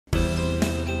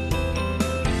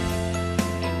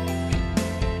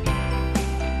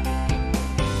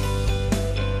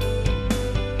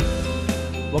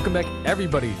Welcome back,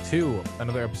 everybody, to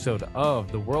another episode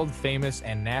of the world famous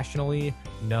and nationally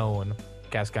known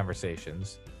Cast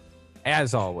Conversations.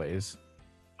 As always,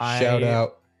 Shout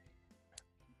out.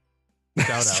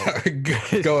 Sorry,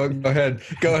 go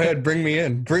ahead. Bring me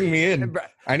in.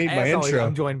 I need my always, intro.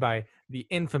 I'm joined by the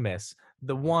infamous,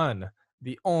 the one,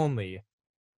 the only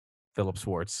Philip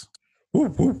Swartz. Wait,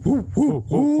 who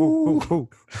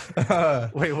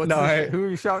are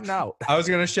you shouting out? I was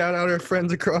gonna shout out our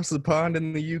friends across the pond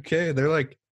in the UK. They're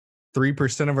like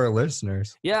 3% of our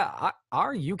listeners. Yeah,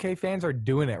 our UK fans are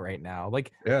doing it right now.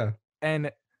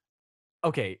 And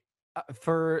okay,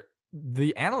 for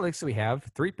the analytics that we have,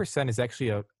 3% is actually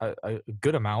a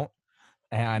good amount.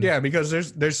 And yeah,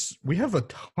 because we have a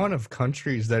ton of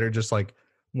countries that are just like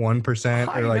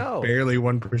 1% or like barely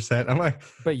 1%. I'm like,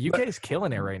 but UK is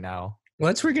killing it right now.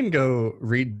 Let's freaking go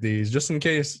read these just in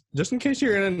case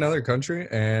you're in another country,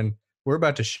 and we're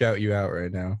about to shout you out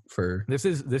right now for this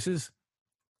is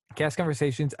Cast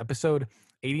Conversations episode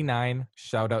 89,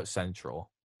 Shout Out Central.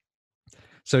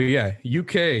 So yeah,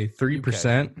 UK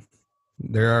 3%.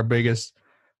 They're our biggest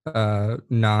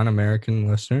non-American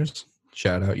listeners.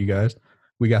 Shout out you guys.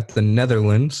 We got the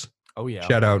Netherlands. Oh yeah.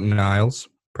 Shout out Niles.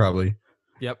 Probably.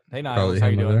 Yep. Hey Niles, how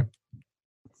you doing? There.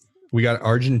 We got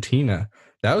Argentina.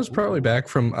 That was probably back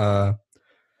from I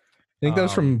think that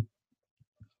was from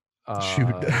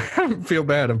shoot. I feel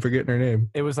bad. I'm forgetting her name.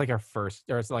 It was like our fourth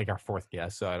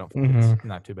guess, so I don't think it's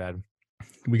not too bad.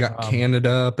 We got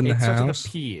Canada up in the house. Starts with a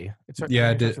P. It starts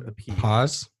with a P.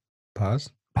 Pause.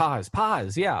 Yeah. Is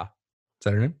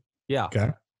that her name? Yeah. Okay.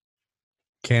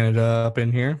 Canada up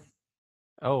in here.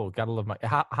 Oh, gotta love my.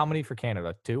 How many for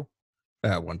Canada? 2?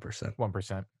 1%.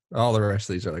 1%. All the rest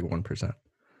of these are like 1%.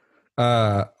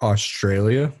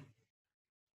 Australia.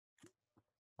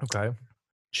 Okay.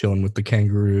 Chilling with the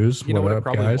kangaroos. You know what it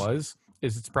probably was?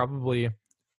 It's probably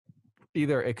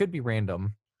either it could be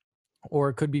random, or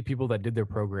it could be people that did their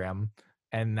program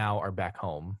and now are back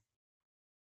home.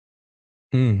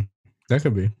 That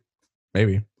could be.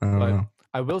 Maybe. I don't know.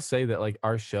 I will say that like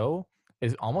our show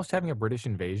is almost having a British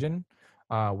invasion.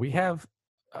 We have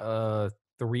 3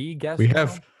 guests. We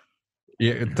have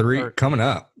 3 coming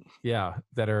up. Yeah,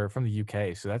 that are from the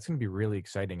UK. So that's going to be really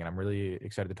exciting, and I'm really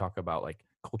excited to talk about like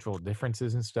cultural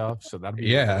differences and stuff. So that'll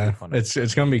be really fun. It's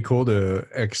going to be cool to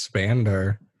expand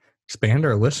our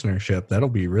listenership. That'll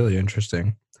be really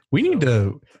interesting. We need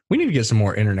to get some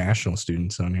more international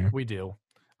students on here. We do.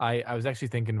 I was actually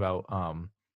thinking about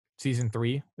season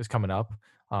 3 is coming up.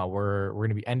 We're going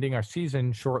to be ending our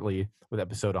season shortly with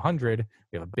episode 100.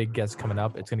 We have a big guest coming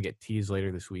up. It's going to get teased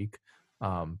later this week.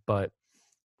 But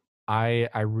I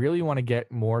really want to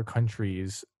get more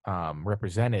countries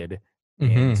represented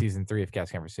in season 3 of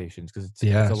Cast Conversations, because it's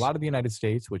a lot of the United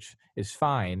States, which is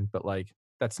fine, but like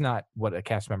that's not what a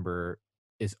cast member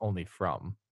is only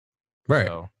from. Right.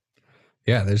 So,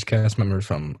 yeah, there's cast members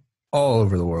from all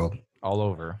over the world. All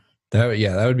over. That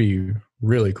would be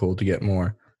really cool to get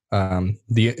more.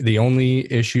 The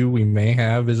only issue we may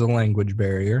have is a language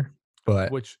barrier.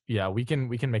 But we can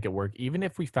make it work. Even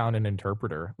if we found an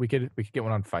interpreter, we could get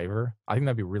one on Fiverr. I think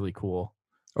that'd be really cool.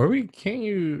 Or we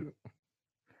could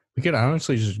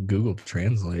honestly just Google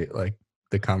Translate like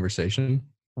the conversation.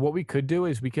 What we could do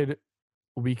is we could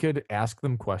ask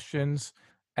them questions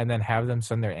and then have them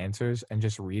send their answers and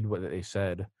just read what they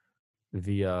said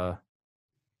via.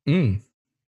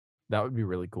 That would be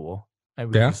really cool. And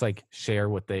we just like share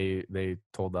what they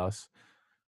told us.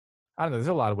 I don't know. There's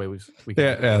a lot of ways we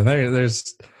can.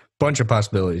 There's a bunch of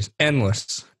possibilities.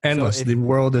 Endless. So the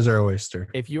world is our oyster.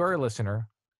 If you are a listener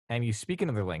and you speak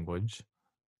another language,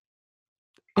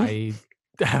 I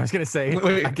was gonna say.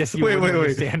 I guess you wouldn't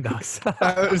understand us.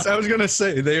 I was gonna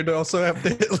say they'd also have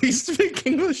to at least speak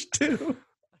English too.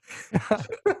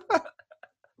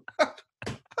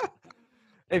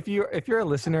 If you're a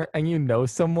listener and you know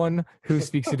someone who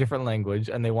speaks a different language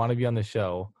and they want to be on the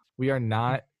show, they're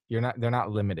not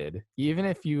limited. Even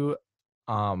if you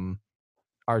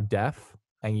are deaf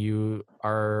and you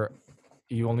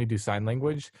only do sign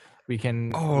language, we can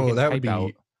that would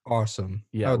be awesome.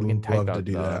 Yeah, we can type out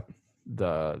that.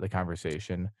 The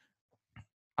conversation.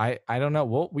 I don't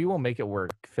know. We will make it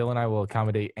work. Phil and I will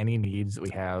accommodate any needs that we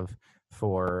have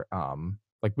for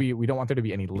we don't want there to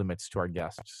be any limits to our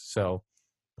guests. So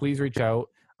please reach out.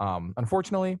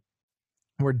 Unfortunately,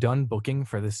 we're done booking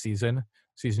for this season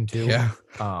 2. Yeah,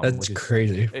 that's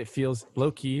crazy. It feels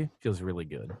low-key, feels really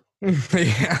good.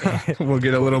 Yeah, we'll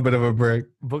get a little bit of a break.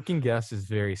 Booking guests is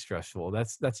very stressful.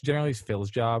 That's generally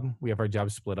Phil's job. We have our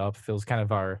jobs split up. Phil's kind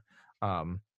of our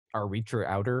reacher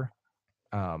outer.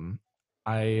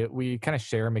 we kind of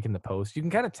share making the post. You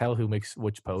can kind of tell who makes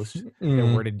which post.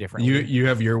 They're worded differently. You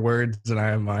have your words and I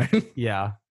have mine.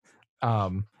 Yeah.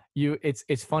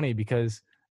 It's funny because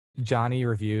Johnny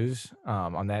Reviews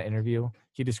on that interview,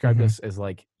 he described us as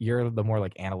like you're the more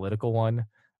like analytical one,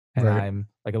 and Right. I'm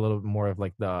like a little more of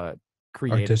like the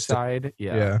creative Artistic. side.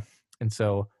 Yeah. And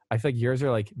so I feel like yours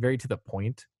are like very to the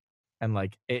point, and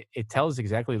like it tells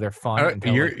exactly they're fun.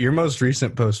 Until, your most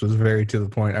recent post was very to the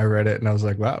point. I read it and I was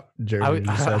like, wow, Jeremy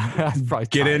just said,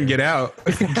 get in, get out.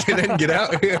 Get in, get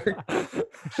out here.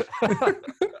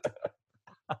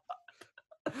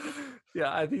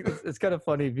 Yeah, I think it's kind of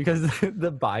funny because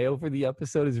the bio for the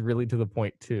episode is really to the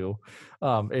point too.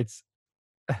 It's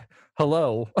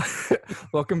hello,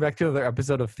 welcome back to another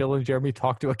episode of Phil and Jeremy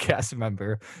Talk to a Cast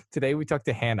Member. Today we talk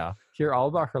to Hannah, hear all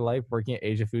about her life working at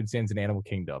Asia Food Stands and Animal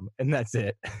Kingdom, and that's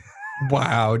it.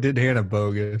 Wow, did Hannah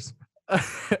bogus?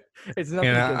 It's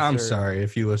nothing. Hannah, I'm sorry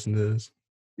if you listen to this.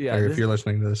 Yeah, or if you're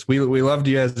listening to this, we loved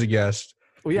you as a guest.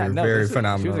 Well, yeah, You're no, very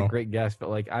phenomenal. She was a great guest, but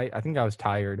like I think I was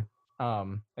tired,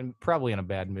 and probably in a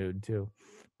bad mood too.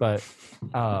 But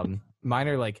mine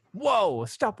are like, whoa,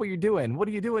 stop what you're doing. What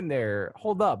are you doing there?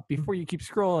 Hold up before you keep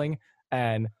scrolling.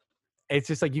 And it's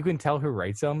just like you can tell who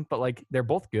writes them, but like they're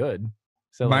both good.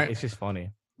 So like, it's just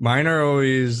funny. Mine are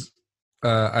always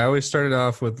I always started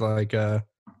off with like an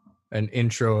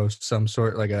intro of some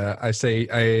sort. Like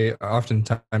I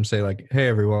oftentimes say like, hey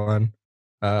everyone.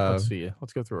 Let's see.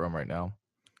 Let's go through them right now.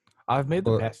 I've made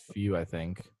the past few, I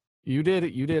think. You did yeah,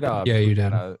 you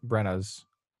did Brenna's.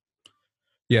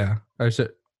 Yeah. I said,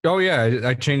 oh yeah,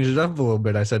 I changed it up a little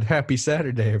bit. I said, happy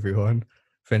Saturday, everyone.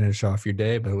 Finish off your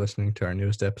day by listening to our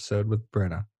newest episode with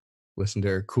Brenna. Listen to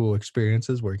her cool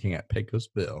experiences working at Pecos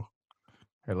Bill.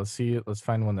 Here, let's see. Let's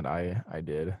find one that I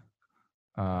did.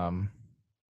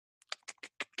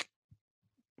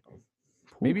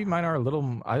 Maybe mine are a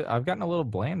little. I've gotten a little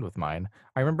bland with mine.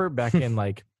 I remember back in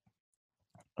like,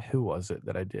 who was it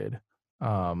that I did?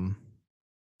 What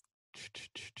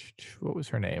was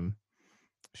her name?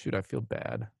 Shoot, I feel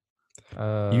bad.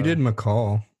 You did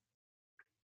McCall.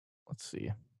 Let's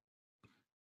see.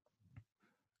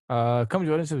 Come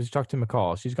join us as we talk to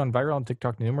McCall. She's gone viral on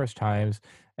TikTok numerous times,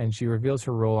 and she reveals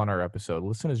her role on our episode.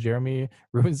 Listen as Jeremy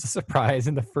ruins the surprise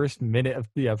in the first minute of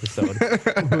the episode.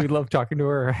 We love talking to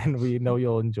her, and we know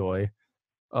you'll enjoy.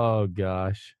 Oh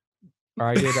gosh. Or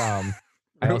I did.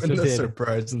 I also did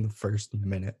surprise in the first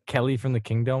minute. Kelly from the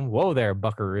Kingdom. Whoa there,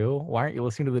 Buckaroo. Why aren't you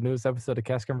listening to the newest episode of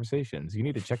Cast Conversations? You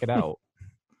need to check it out.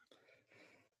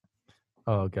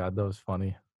 Oh god, that was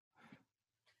funny.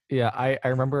 Yeah, I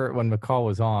remember when McCall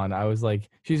was on, I was like,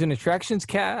 she's an attractions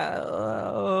cat.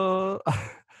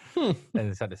 And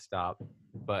it's had to stop.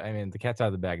 But I mean, the cat's out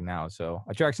of the bag now. So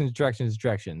attractions.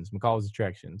 McCall was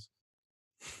attractions.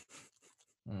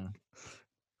 Anyway.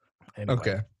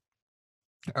 Okay.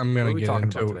 I'm going to get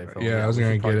into today, I was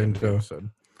going to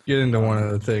get into one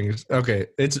of the things. Okay.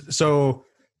 So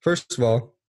first of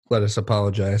all, let us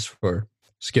apologize for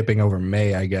skipping over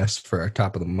May, I guess, for our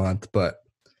top of the month, but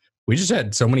we just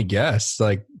had so many guests.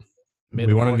 Like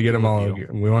we wanted to get them all.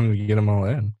 We wanted to get them all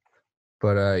in.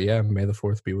 But yeah, May the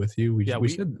 4th be with you.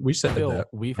 We said Phil, that.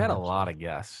 We've had a lot of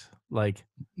guests. Like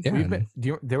yeah,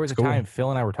 there was a time Phil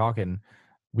and I were talking.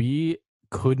 We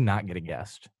could not get a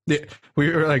guest. Yeah,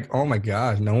 we were like, oh my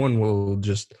gosh, no one will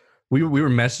just. We were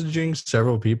messaging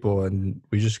several people and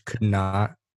we just could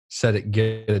not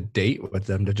get a date with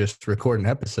them to just record an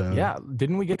episode. Yeah,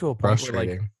 didn't we get to a point where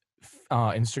like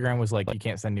Instagram was like, you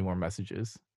can't send any more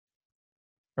messages?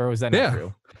 Or was that not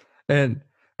true? And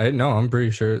I'm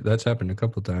pretty sure that's happened a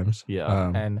couple times.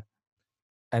 Yeah.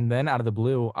 And then out of the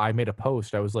blue, I made a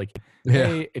post. I was like,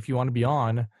 hey, if you want to be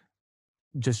on,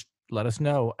 just let us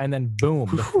know. And then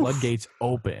boom, the floodgates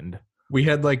opened. We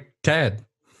had like Ted.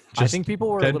 I think people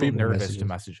were a little nervous to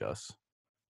message us.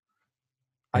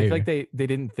 I feel like they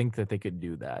didn't think that they could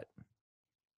do that.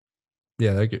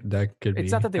 Yeah, that could be.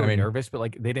 It's not that they were nervous, but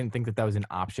like they didn't think that was an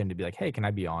option to be like, hey, can I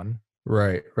be on?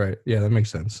 Right. Yeah, that makes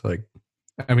sense. Like,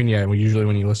 I mean, yeah, usually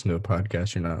when you listen to a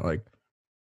podcast, you're not like,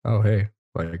 oh, hey,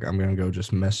 like I'm going to go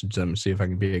just message them and see if I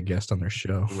can be a guest on their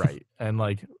show. Right. And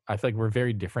like, I feel like we're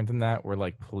very different than that. We're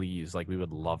like, please, like we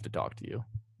would love to talk to you.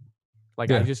 Like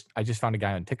I just found a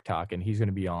guy on TikTok and he's going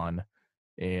to be on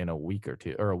in a week or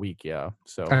two or a week. Yeah.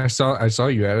 So I saw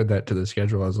you added that to the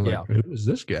schedule. I was like, who is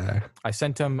this guy? I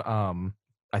sent him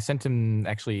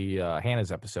actually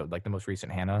Hannah's episode, like the most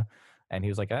recent Hannah. And he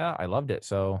was like, I loved it.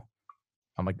 So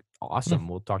I'm like, awesome.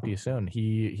 We'll talk to you soon.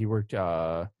 He worked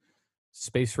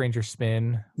Space Ranger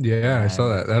Spin. Yeah, I saw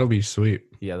that. That'll be sweet.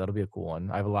 Yeah, that'll be a cool one.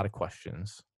 I have a lot of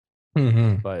questions.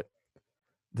 Mm-hmm. But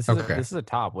Okay. this is a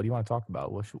top. What do you want to talk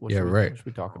about? Yeah, right. What should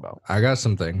we talk about? I got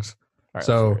some things. All right, let's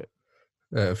hear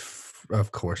So, it.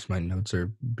 of course, my notes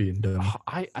are being done. Oh,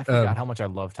 I forgot Um, how much I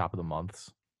love top of the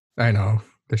months. I know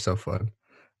they're so fun.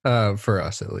 For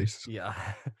us at least. Yeah.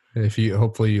 If you,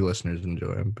 hopefully, you listeners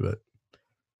enjoy them. But,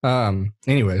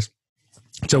 anyways,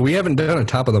 so we haven't done a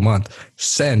top of the month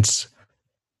since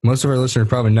most of our listeners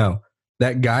probably know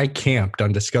that guy camped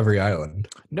on Discovery Island.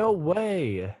 No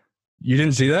way. You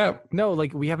didn't see that? No,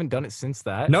 like we haven't done it since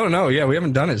that. No, yeah, we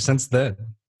haven't done it since then.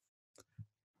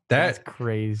 That's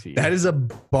crazy. That is a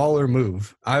baller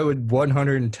move. I would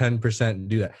 110%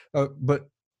 do that. But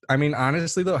I mean,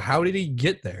 honestly though, how did he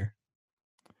get there?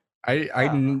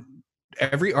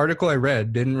 Every article I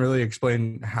read didn't really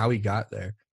explain how he got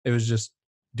there. It was just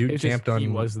dude camped on. He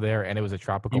was there, and it was a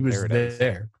tropical he was paradise.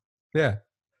 There, yeah.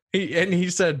 He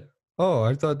said, "Oh,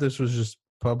 I thought this was just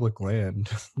public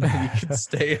land that you could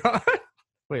stay on."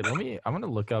 Wait, I'm gonna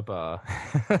look up.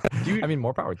 Dude, I mean,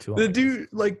 more power to him. The dude,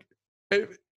 like,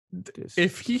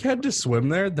 if he had to swim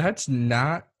there, that's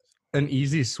not an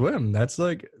easy swim. That's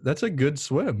a good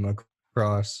swim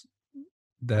across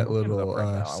that little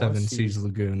right Seven Seas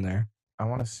lagoon there. I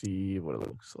want to see what it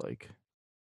looks like.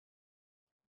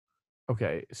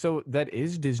 Okay, so that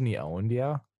is Disney owned,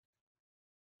 yeah.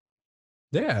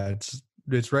 Yeah,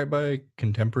 it's right by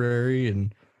Contemporary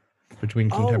and between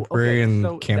Contemporary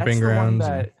and camping grounds.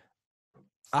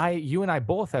 You and I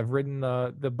both have ridden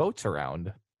the boats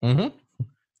around. Mm-hmm.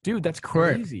 Dude, that's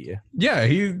crazy. Right. Yeah,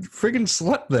 he friggin'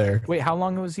 slept there. Wait, how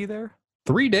long was he there?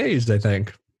 3 days, I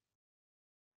think.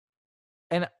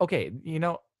 And okay,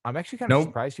 I'm actually kind of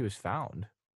surprised he was found.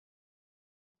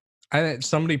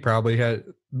 Somebody probably had,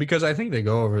 because I think they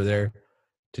go over there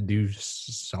to do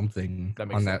something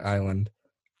on that island.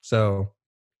 So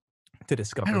to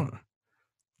discover. I don't.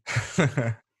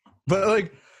 But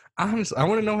like, honestly, I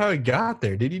want to know how he got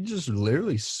there. Did he just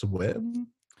literally swim?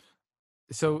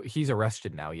 So he's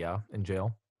arrested now, yeah, in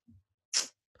jail.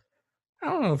 I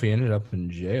don't know if he ended up in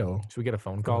jail. Should we get a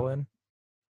phone call in?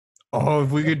 Oh,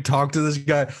 if we could talk to this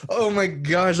guy. Oh my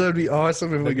gosh, that would be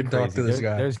awesome if we could talk to this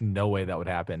guy. There's no way that would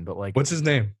happen, but like, what's his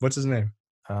name? Season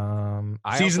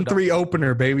 3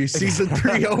 opener, baby. Season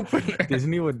 3 opener.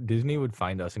 Disney would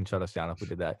find us and shut us down if we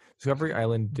did that. Discovery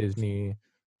Island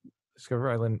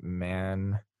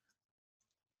man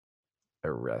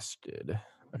arrested.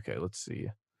 Okay, let's see.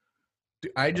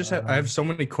 Dude, I have so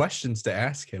many questions to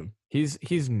ask him.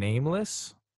 He's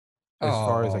nameless as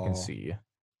far as I can see.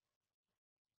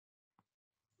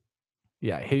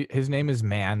 Yeah, his name is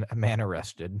man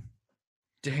arrested.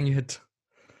 Dang it.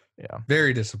 Yeah.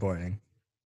 Very disappointing.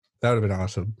 That would have been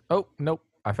awesome. Oh, nope.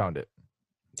 I found it.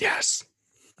 Yes.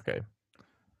 Okay.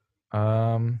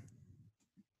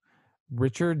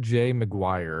 Richard J.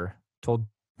 McGuire told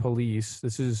police,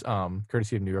 this is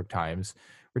courtesy of New York Times.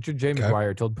 Richard J.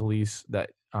 McGuire told police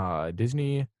that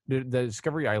the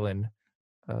Discovery Island,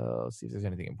 let's see if there's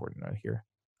anything important out here.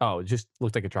 Oh, it just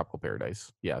looked like a tropical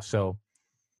paradise. Yeah, so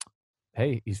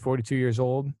hey, he's 42 years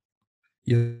old.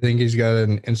 You think he's got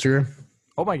an Instagram?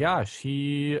 Oh my gosh,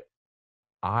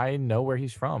 I know where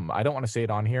he's from. I don't want to say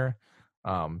it on here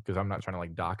because I'm not trying to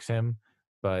like dox him,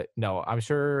 but no, I'm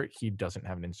sure he doesn't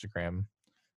have an Instagram.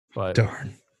 But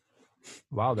darn,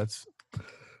 wow, that's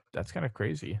kind of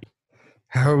crazy.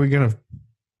 How are we gonna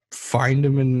find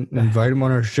him and invite him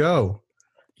on our show?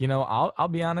 I'll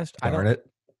be honest. Darn it.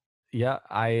 Yeah,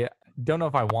 I don't know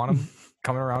if I want him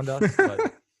coming around us,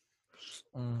 but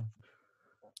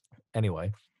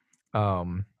anyway,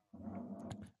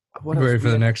 what ready for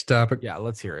the next topic? Yeah,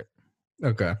 let's hear it.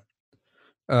 Okay.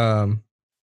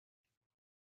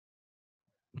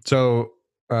 So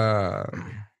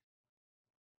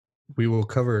we will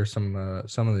cover some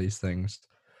of these things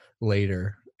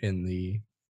later in the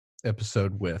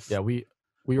episode with. Yeah, we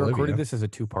recorded this as a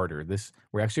two-parter.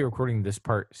 We're actually recording this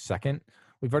part second.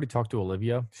 We've already talked to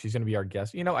Olivia. She's going to be our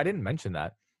guest. I didn't mention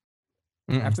that.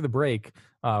 After the break,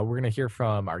 we're going to hear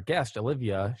from our guest,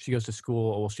 Olivia. She goes to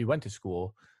school. Well, she went to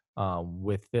school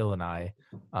with Phil and I.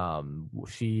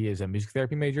 She is a music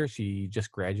therapy major. She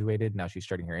just graduated. Now she's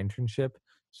starting her internship.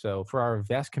 So for our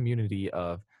vast community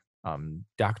of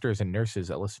doctors and nurses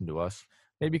that listen to us,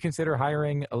 maybe consider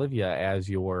hiring Olivia as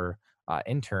your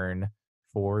intern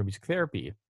for music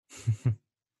therapy.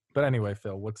 But anyway,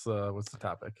 Phil, what's the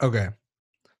topic? Okay.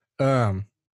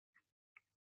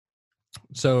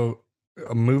 So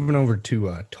moving over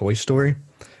to Toy Story,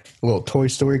 a little Toy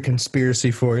Story conspiracy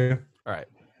for you. All right.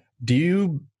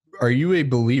 Are you a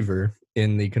believer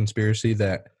in the conspiracy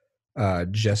that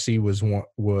Jessie was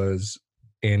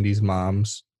Andy's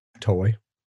mom's toy?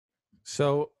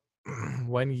 So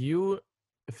when you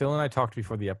Phil and I talked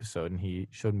before the episode, and he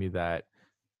showed me that.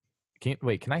 Can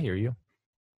I hear you?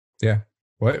 Yeah.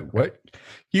 What? Okay. What?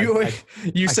 You I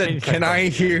you I said, changed "Can I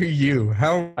headphones hear again. you?"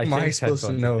 How I am I changed supposed to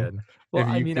headphones know again. Well, if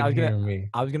I you mean, can hear me?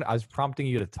 I was prompting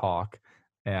you to talk,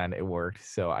 and it worked.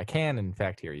 So I can, in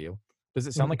fact, hear you. Does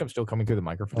it sound like I'm still coming through the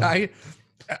microphone?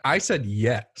 I said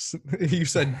yes. You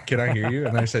said, "Can I hear you?"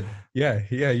 And I said, "Yeah,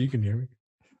 you can hear me."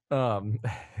 Um,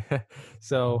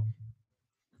 so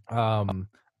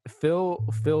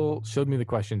Phil showed me the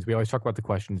questions. We always talk about the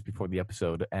questions before the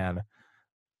episode, and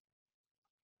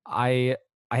I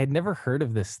I had never heard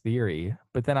of this theory,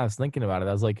 but then I was thinking about it.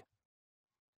 I was like,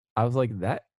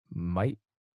 that might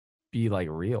be like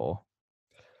real.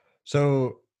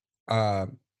 So, uh,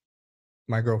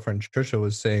 my girlfriend Trisha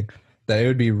was saying that it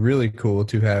would be really cool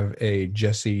to have a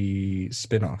Jesse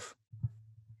spinoff.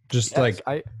 Just Yes, like,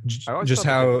 I always just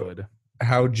thought that they would.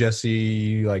 how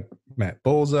Jesse like met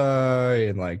Bullseye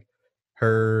and like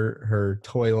her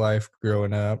toy life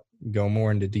growing up. Go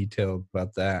more into detail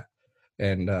about that,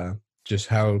 and just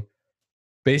how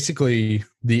basically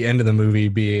the end of the movie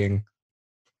being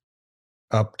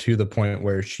up to the point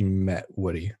where she met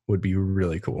Woody would be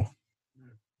really cool.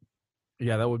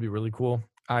 Yeah, that would be really cool.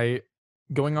 I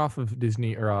Going off of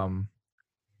Disney or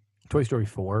Toy Story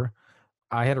 4,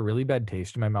 I had a really bad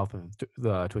taste in my mouth of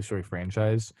the Toy Story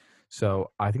franchise.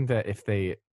 So I think that if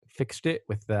they fixed it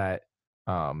with that,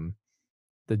 um,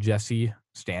 the Jesse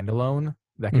standalone,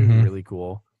 that could be Mm-hmm. really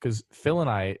cool. Because Phil and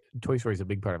I, Toy Story is a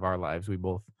big part of our lives. We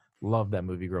both loved that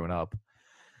movie growing up.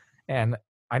 And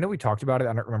I know we talked about it.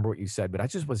 I don't remember what you said, but I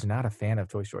just was not a fan of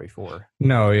Toy Story 4.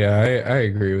 No, yeah, I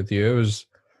agree with you. It was,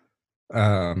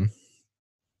 um,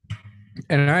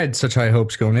 and I had such high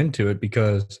hopes going into it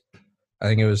because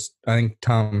I think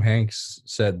Tom Hanks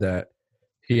said that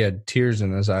he had tears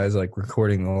in his eyes, like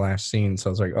recording the last scene. So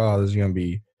I was like, oh, this is gonna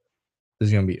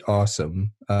be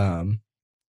awesome. But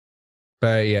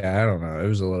yeah, I don't know. It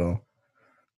was a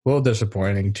little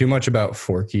disappointing. Too much about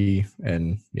Forky,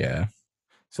 and yeah.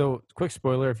 So, quick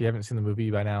spoiler if you haven't seen the movie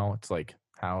by now, it's like,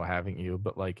 how haven't you?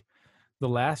 But like, the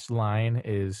last line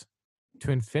is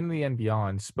to infinity and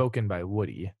beyond, spoken by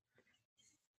Woody.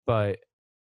 But,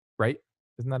 right?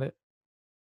 Isn't that it?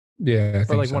 Yeah, I Or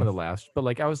think like one of so. the last. But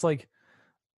like, I was like,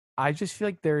 I just feel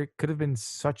like there could have been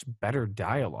such better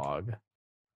dialogue.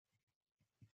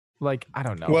 Like, I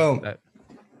don't know. Well,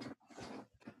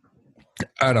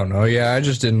 I don't know. Yeah, I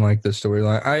just didn't like the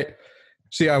storyline.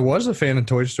 I was a fan of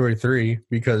Toy Story 3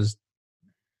 because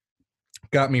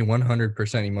it got me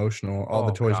 100% emotional. All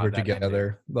the Oh toys were god, that ending.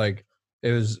 together. Like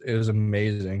it was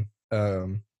amazing.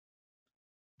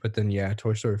 But then yeah,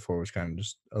 Toy Story 4 was kind of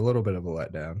just a little bit of a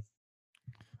letdown.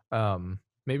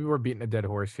 Maybe we're beating a dead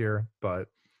horse here, but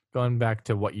going back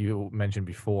to what you mentioned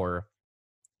before,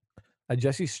 a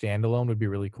Jessie standalone would be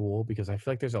really cool because I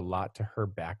feel like there's a lot to her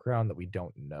background that we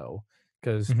don't know.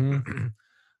 Because Mm-hmm.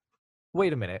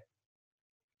 wait a minute,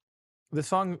 the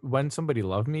song "When Somebody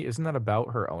Loved Me" isn't that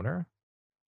about her owner?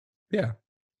 Yeah.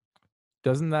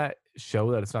 Doesn't that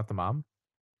show that it's not the mom?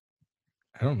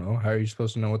 I don't know. How are you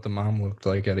supposed to know what the mom looked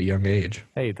like at a young age?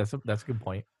 Hey, that's a good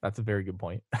point. That's a very good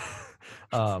point.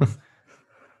 um,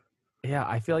 yeah,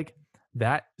 I feel like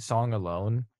that song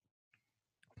alone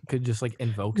could just like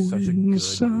invoke such a When good movie.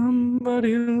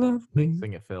 somebody loved me.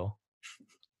 Sing it, Phil.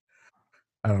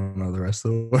 I don't know the rest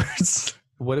of the words.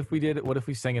 What if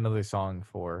we sang another song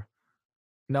for?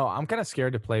 No, I'm kind of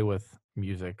scared to play with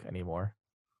music anymore.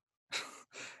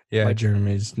 Yeah, Like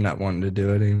Jeremy's not wanting to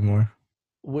do it anymore.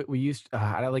 we used,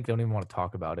 I like don't even want to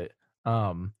talk about it.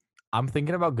 Um, I'm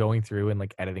thinking about going through and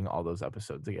like editing all those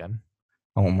episodes again.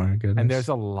 Oh my And there's goodness.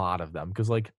 a lot of them because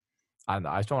like I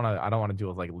don't know, I don't want to deal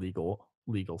with like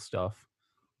legal stuff.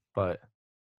 But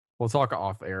we'll talk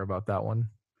off air about that one.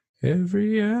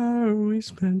 Every hour we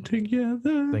spent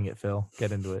together. Sing it, Phil.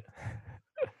 Get into it.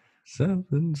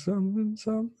 Something, something,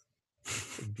 something.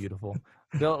 Beautiful.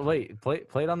 Phil, wait, play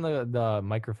it on the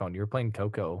microphone. You were playing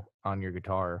Coco on your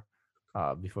guitar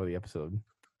before the episode.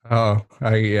 Oh,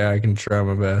 I can try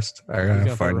my best. I He's gotta gonna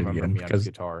play find it "Remember again Me" on his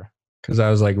guitar. because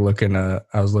I was like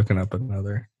I was looking up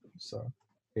another. So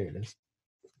here it is.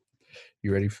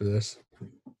 You ready for this?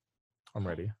 I'm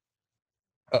ready.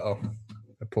 Oh,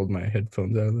 I pulled my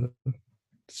headphones out of the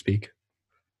speak.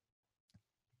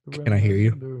 Can I hear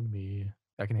you? Remember me.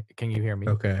 Can you hear me?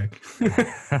 Okay.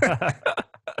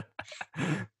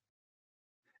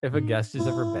 If a guest is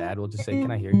ever bad, we'll just say, "Can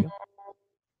I hear you?"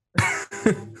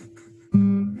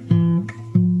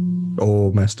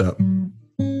 Oh, messed up.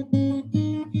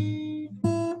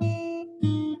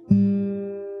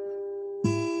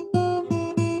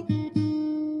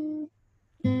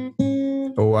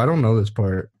 Oh, I don't know this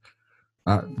part.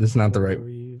 This is not the right.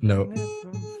 Nope. Hearing it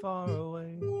from far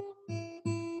away.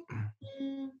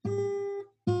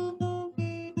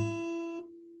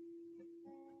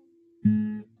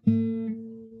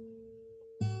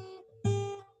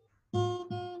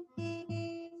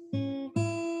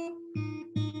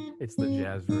 It's the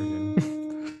jazz version.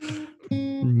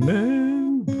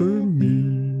 Remember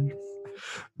me,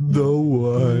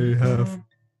 though I have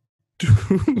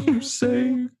to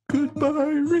say goodbye.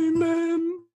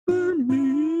 Remember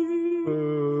me.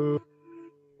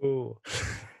 Oh.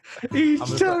 Each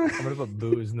I'm time. gonna put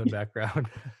booze in the background.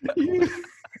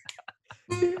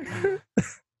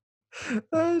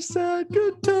 A sad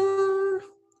guitar.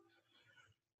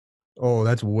 Oh,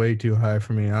 that's way too high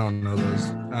for me. I don't know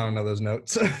those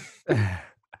notes.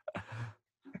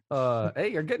 Hey,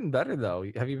 you're getting better though.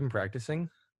 Have you been practicing?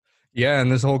 Yeah,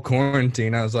 and this whole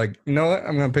quarantine, I was like, you know what?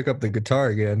 I'm gonna pick up the guitar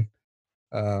again.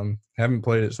 Haven't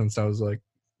played it since I was like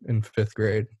in 5th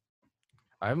grade.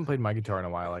 I haven't played my guitar in a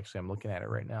while. Actually, I'm looking at it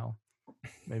right now.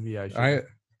 Maybe I should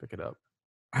pick it up.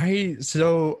 I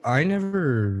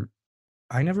never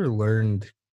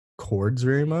learned chords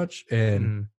very much,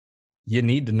 and you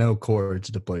need to know chords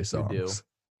to play songs. You do.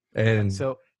 And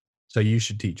so you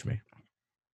should teach me.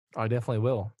 I definitely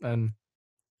will. And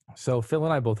so Phil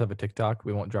and I both have a TikTok.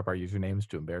 We won't drop our usernames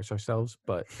to embarrass ourselves,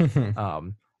 but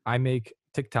I make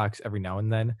TikToks every now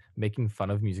and then making fun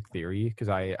of music theory because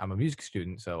I'm a music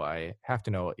student, so I have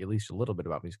to know at least a little bit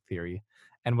about music theory.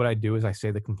 And what I do is I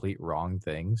say the complete wrong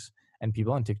things, and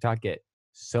people on TikTok get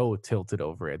so tilted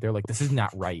over it. They're like, "This is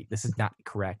not right. This is not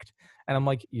correct." And I'm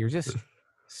like, "You're just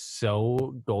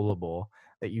so gullible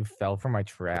that you fell for my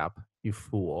trap. You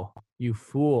fool. You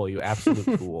fool. You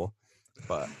absolute fool."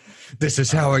 But this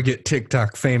is how I get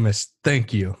TikTok famous.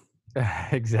 Thank you.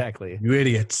 Exactly. You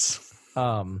idiots.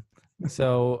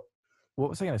 So what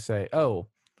was I going to say? Oh,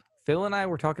 Phil and I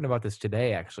were talking about this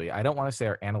today, actually. I don't want to say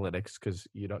our analytics because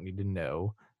you don't need to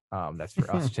know. That's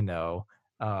for us to know.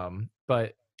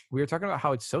 But we were talking about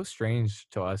how it's so strange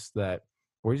to us that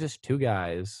we're just two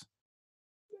guys.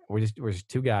 We're just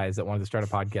two guys that wanted to start a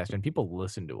podcast and people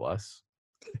listen to us.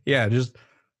 Yeah,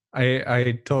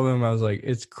 I told him, I was like,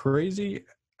 it's crazy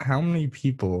how many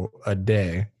people a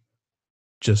day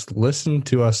just listen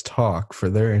to us talk for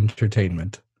their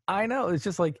entertainment. I know. It's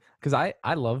just like, because I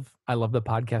love the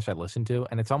podcast I listen to,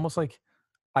 and it's almost like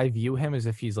I view him as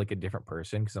if he's like a different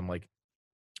person because I'm like,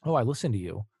 oh, I listen to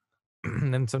you.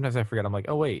 And then sometimes I forget. I'm like,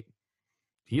 oh, wait,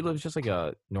 he lives just like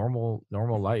a normal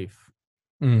life.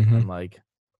 And like,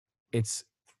 it's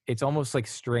almost like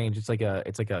strange. It's like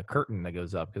a curtain that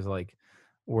goes up because like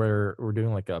we're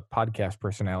doing like a podcast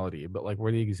personality, but like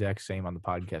we're the exact same on the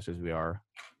podcast as we are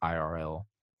IRL.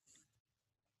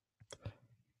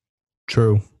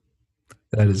 True.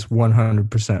 That is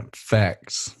 100%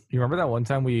 facts. You remember that one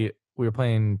time we were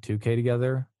playing 2K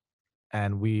together,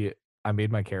 and I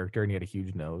made my character and he had a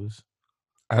huge nose.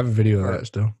 I have a video of that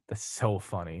still. That's so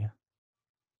funny.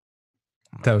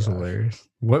 That was hilarious.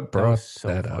 What brought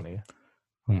that up? Funny.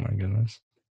 Oh my goodness.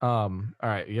 All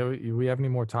right. We have any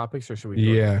more topics, or should we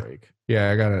go to break? Yeah,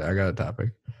 I got a topic.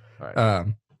 All right.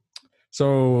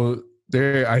 So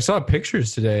I saw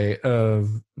pictures today of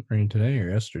today or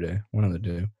yesterday, one of the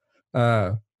two.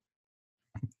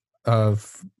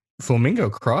 Of Flamingo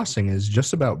Crossing is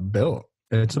just about built.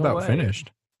 It's about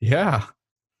finished. Yeah.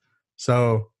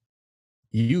 So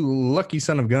you lucky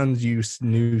son of guns, you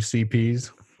new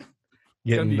CPs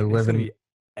getting to live in.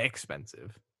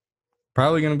 Expensive.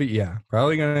 Probably going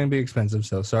to be expensive.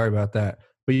 So sorry about that.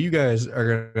 But you guys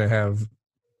are going to have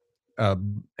a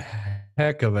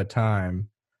heck of a time.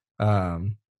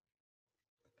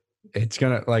 It's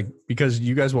going to because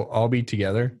you guys will all be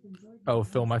together. Oh,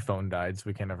 Phil, my phone died, so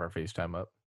we can't have our FaceTime up.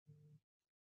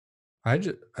 I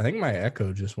think my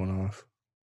echo just went off.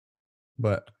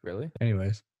 But really?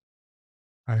 Anyways,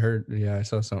 I heard. Yeah, I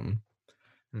saw something.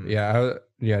 Yeah,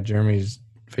 Jeremy's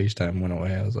FaceTime went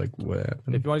away. I was like, what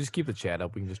happened? If you want to just keep the chat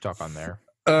up, we can just talk on there.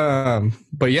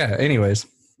 But yeah, anyways,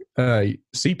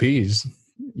 CPs,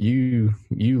 you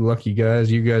lucky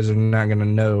guys, you guys are not gonna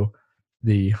know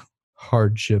the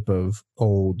hardship of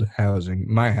old housing.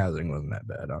 My housing wasn't that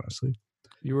bad, honestly.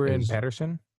 You were in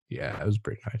Patterson? Yeah, it was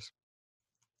pretty nice.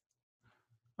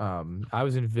 I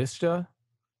was in Vista.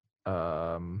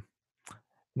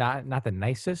 Not the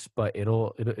nicest, but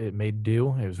it made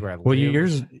do. It was where I lived. Well,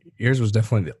 yours was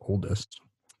definitely the oldest.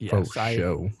 Yes,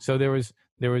 So there was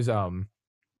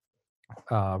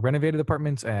renovated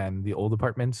apartments and the old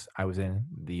apartments. I was in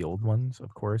the old ones,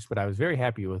 of course, but I was very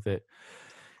happy with it.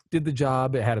 Did the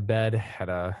job. It had a bed, had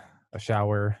a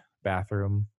shower,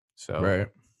 bathroom. So right.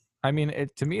 I mean,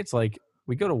 to me, it's like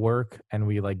we go to work and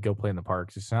we like go play in the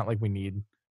parks. It's not like we need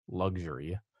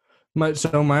luxury.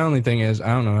 My only thing is I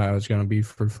don't know how it's gonna be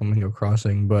for Flamingo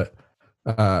Crossing, but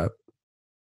uh,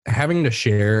 having to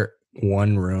share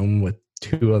one room with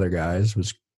two other guys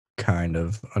was kind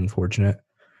of unfortunate.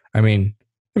 I mean,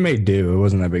 it made do. It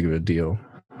wasn't that big of a deal,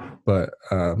 but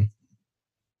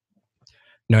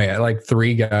no, yeah, like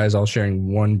three guys all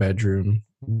sharing one bedroom,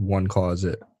 one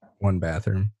closet, one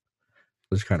bathroom.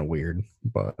 It was kind of weird,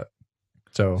 but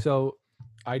so So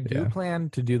I do yeah. plan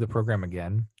to do the program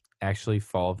again. Actually,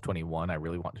 fall of 21. I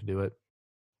really want to do it.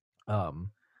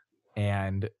 Um,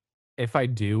 and if I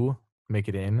do make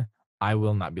it in, I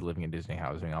will not be living in Disney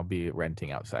housing. I'll be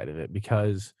renting outside of it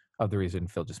because of the reason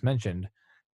Phil just mentioned.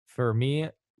 For me,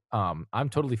 I'm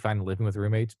totally fine living with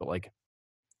roommates, but like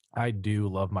I do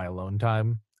love my alone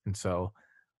time. And so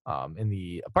in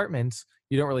the apartments,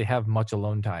 you don't really have much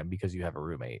alone time because you have a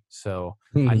roommate. So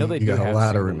I know they You do got a have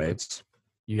lot of single roommates.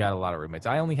 you got a lot of roommates.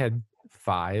 I only had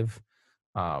 5.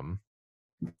 Um,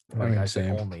 I like mean, I say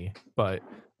same. only, but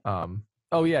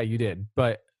oh yeah, you did.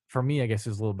 But for me, I guess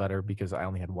it's a little better because I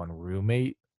only had one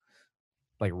roommate,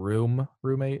 like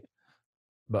roommate,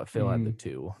 but Phil had the Mm,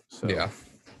 2. So yeah,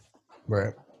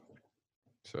 right.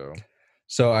 so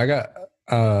So I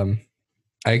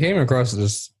came across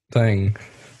this thing.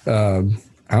 I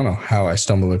don't know how I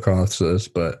stumbled across this,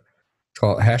 but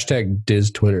call it hashtag Diz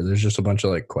Twitter. There's just a bunch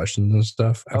of like questions and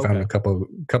stuff. I found okay. a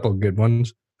couple of good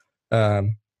ones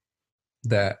um,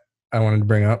 that I wanted to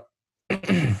bring up.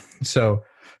 So,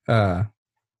 uh,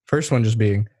 first one just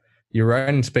being, you're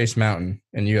riding Space Mountain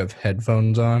and you have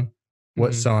headphones on. What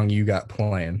hmm song you got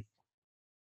playing?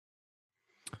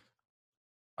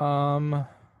 Um,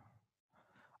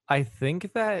 I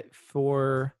think that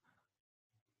for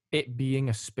it being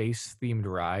a space themed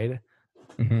ride,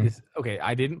 Mm-hmm. this okay.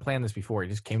 I didn't plan this before; it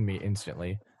just came to me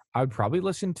instantly. I would probably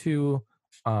listen to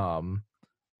um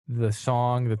the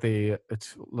song that they.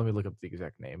 It's let me look up the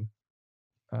exact name.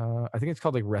 I think it's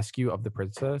called like "Rescue of the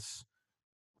Princess."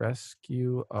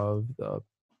 Rescue of the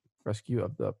Rescue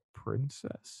of the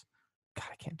Princess. God,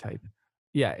 I can't type.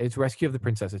 Yeah, it's Rescue of the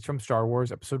Princess. It's from Star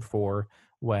Wars Episode 4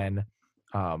 when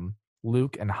um,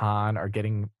 Luke and Han are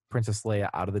getting Princess Leia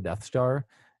out of the Death Star.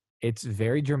 It's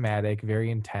very dramatic, very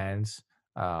intense.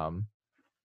 Um,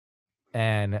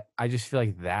 and I just feel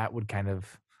like that would kind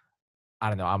of I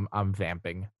don't know, I'm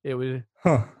vamping.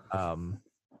 Huh. Um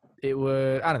it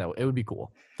would I don't know, it would be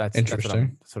cool.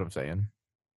 Interesting. That's what I'm saying.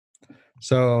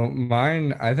 So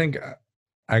mine, I think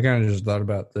I kind of just thought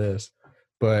about this,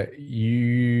 but do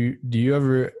you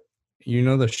ever, you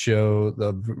know, the show,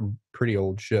 pretty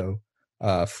old show,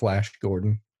 Flash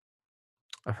Gordon.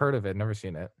 I've heard of it, never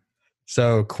seen it.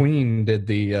 So Queen did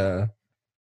the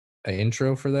a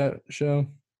intro for that show,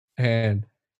 and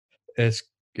it's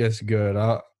it's good.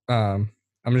 I'm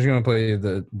just gonna play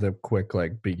the quick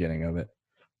like beginning of it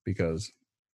because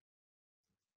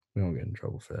we don't get in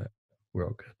trouble for that. We're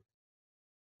all good.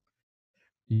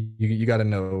 You got to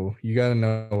know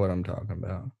what I'm talking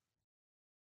about.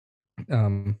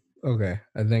 Okay.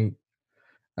 I think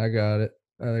I got it.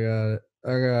 I got it. I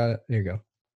got it. Here you go.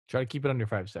 Try to keep it under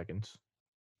 5 seconds.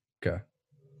 Okay.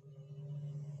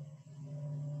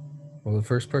 Well, the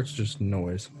first part's just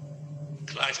noise.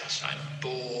 Clytus, I'm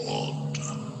bored.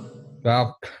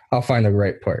 I'll I'll find the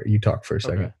right part. You talk for a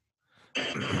second.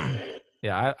 Okay.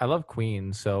 Yeah, I love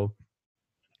Queen, so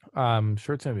I'm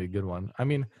sure it's gonna be a good one. I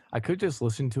mean, I could just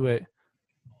listen to it.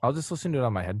 I'll just listen to it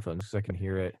on my headphones because I can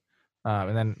hear it.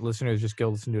 And then listeners just go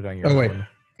listen to it on your Oh wait, own.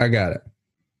 I got it.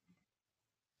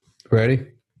 Ready?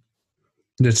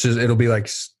 It'll be like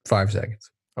 5 seconds.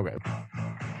 Okay.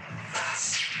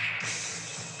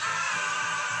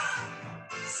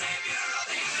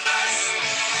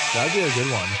 That'd be a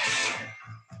good one.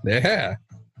 Yeah,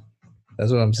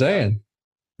 that's what I'm saying.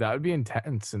 That would be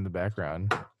intense in the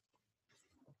background.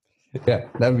 Yeah,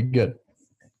 that'd be good.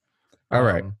 All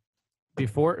right.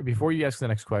 Before you ask the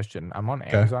next question, I'm on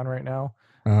Okay. Amazon right now.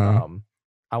 Uh-huh.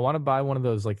 I want to buy one of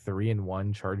those like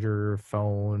 3-in-1 charger,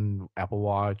 phone, Apple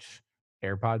Watch,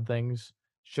 AirPod things.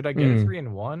 Should I get a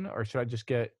 3-in-1 or should I just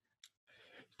get?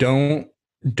 Don't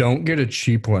don't get a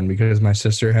cheap one because my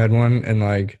sister had one and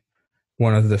like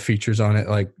one of the features on it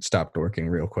like stopped working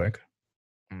real quick.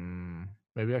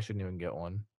 Maybe I shouldn't even get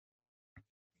one.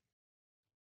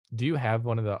 Do you have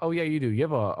one of the? Oh yeah, you do. You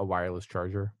have a wireless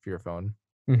charger for your phone.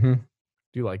 Mm-hmm. Do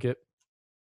you like it?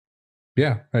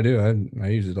 Yeah, I do. I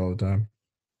use it all the time.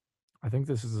 I think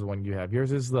this is the one you have.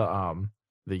 Yours is the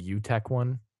UTech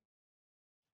one.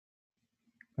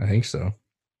 I think so.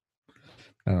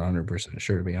 I'm not 100%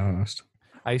 sure, to be honest.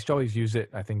 I used to always use it.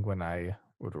 I think when I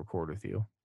would record with you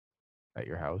at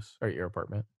your house or at your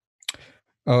apartment.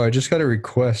 Oh, I just got a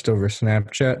request over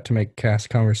Snapchat to make cast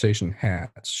conversation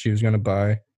hats. She was gonna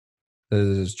buy. This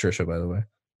is Trisha, by the way.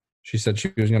 She said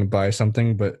she was gonna buy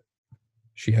something, but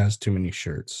she has too many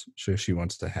shirts, so she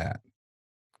wants the hat.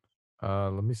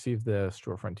 Let me see if the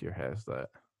Store Frontier has that.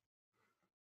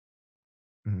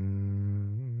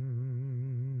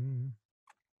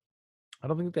 I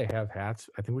don't think they have hats.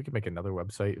 I think we can make another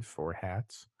website for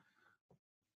hats.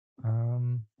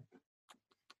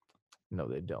 No,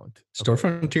 they don't. Store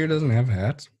Frontier doesn't have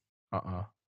hats.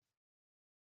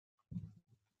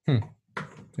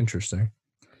 Interesting.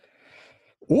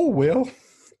 Oh well.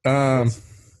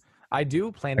 I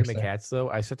do plan to make hats though.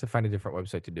 I just have to find a different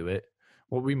website to do it.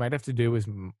 What we might have to do is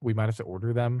we might have to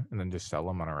order them and then just sell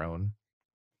them on our own.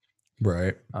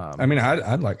 Right. I mean,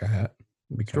 I'd like a hat.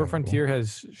 Store Frontier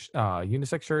has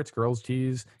unisex shirts, girls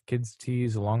tees, kids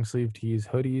tees, long sleeve tees,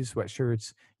 hoodies,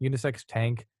 sweatshirts, unisex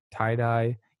tank, tie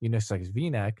dye, unisex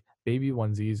V-neck, baby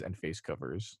onesies, and face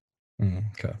covers.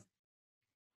 Okay.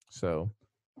 So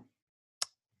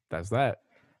that's that.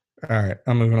 All right,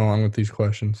 I'm moving along with these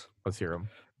questions. Let's hear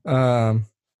them.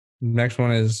 Next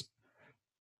one is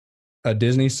a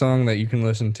Disney song that you can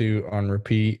listen to on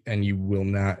repeat and you will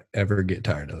not ever get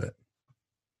tired of it.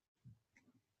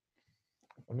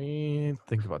 Let me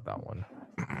think about that one.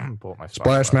 Pull up my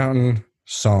Splash Mountain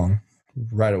song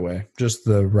right away. Just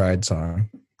the ride song.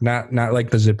 Not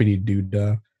like the Zippity Doo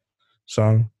Dah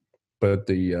song, but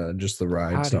the just the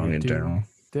ride song in general.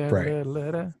 Right.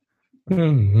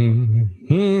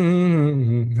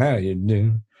 How you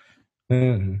do?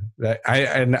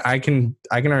 I can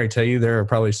already tell you there are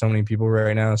probably so many people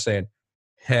right now saying,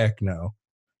 "Heck no."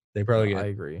 They probably get I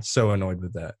agree. So annoyed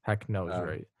with that. Heck no is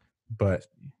right. But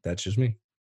that's just me.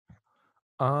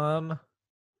 I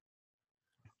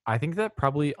think that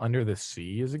probably Under the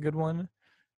Sea is a good one.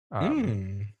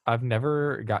 I've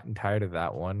never gotten tired of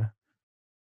that one.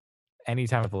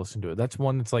 Anytime I've listened to it, that's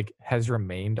one that's like has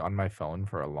remained on my phone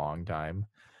for a long time.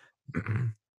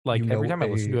 Like every time I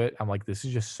listen to it, I'm like, this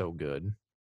is just so good.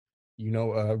 You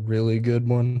know a really good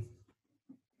one?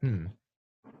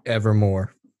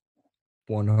 Evermore.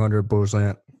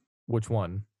 100%. Which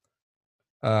one?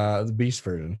 The Beast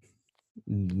version.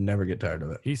 Never get tired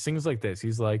of it. He sings like this.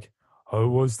 He's like, I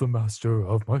was the master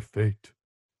of my fate.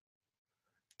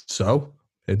 So,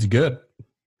 it's good.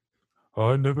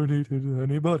 I never needed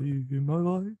anybody in my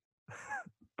life.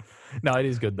 No, it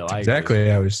is good though. Exactly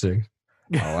how he sings.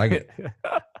 I like it.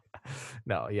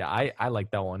 No, yeah, I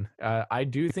like that one. I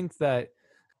do think that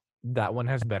one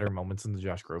has better moments than the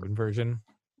Josh Groban version,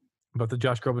 but the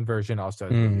Josh Groban version also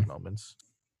has really good moments.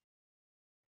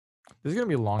 This is gonna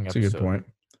be a long episode. That's a good point.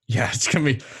 Yeah, it's gonna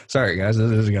be. Sorry, guys,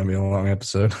 this is gonna be a long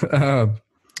episode.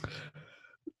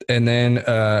 And then,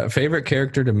 favorite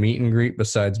character to meet and greet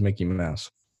besides Mickey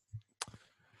Mouse.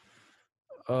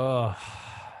 Well,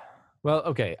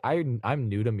 okay. I'm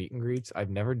new to meet and greets. I've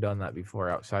never done that before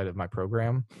outside of my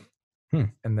program.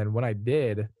 And then when I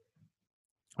did,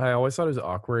 I always thought it was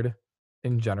awkward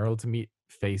in general to meet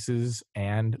faces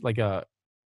and like a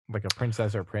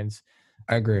princess or prince.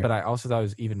 I agree. But I also thought it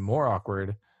was even more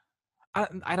awkward.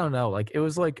 I don't know. Like it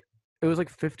was like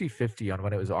 50-50 on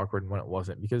when it was awkward and when it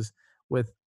wasn't, because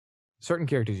with certain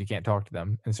characters you can't talk to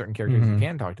them and certain characters you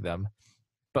can talk to them.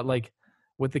 But like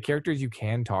with the characters you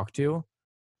can talk to,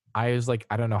 I was like,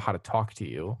 I don't know how to talk to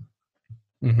you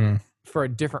for a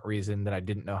different reason that I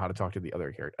didn't know how to talk to the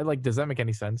other character. Like, does that make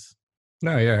any sense?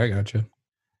 No, yeah, I got you.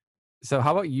 So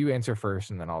how about you answer first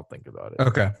and then I'll think about it.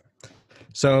 Okay.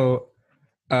 So,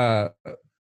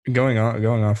 going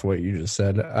off what you just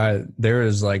said, there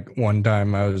was like one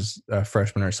time I was a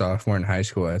freshman or sophomore in high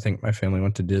school. I think my family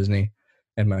went to Disney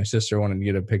and my sister wanted to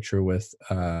get a picture with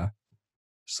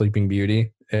Sleeping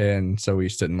Beauty. And so we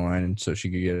stood in line and so she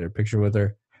could get a picture with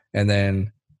her. And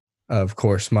then, of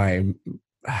course, my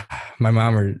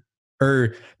mom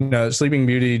Sleeping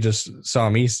Beauty just saw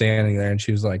me standing there and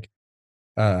she was like,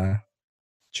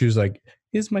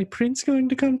 is my prince going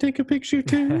to come take a picture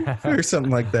too? Or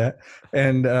something like that.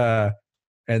 And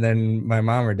then my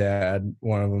mom or dad,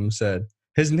 one of them said,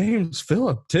 his name's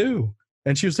Philip too.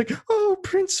 And she was like, oh,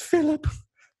 Prince Philip.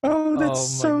 Oh, that's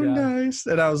so nice.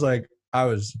 And I was like, I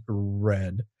was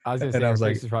red. I was going to say, I was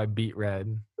like, probably beat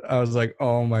red. I was like,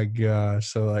 oh my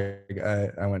gosh. So like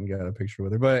I went and got a picture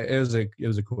with her, but it was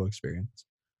a cool experience.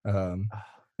 And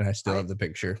I still have the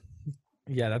picture.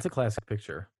 Yeah, that's a classic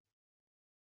picture.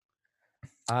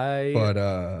 I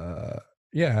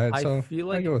feel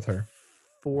like I go with her.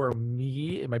 For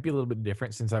me, it might be a little bit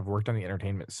different since I've worked on the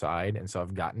entertainment side, and so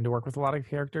I've gotten to work with a lot of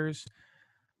characters.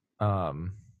 I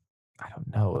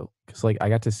don't know, because like I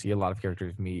got to see a lot of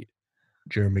characters meet.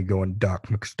 Jeremy going Doc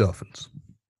McStuffins.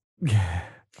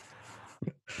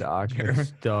 Doc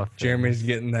McStuffins. Jeremy's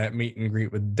getting that meet and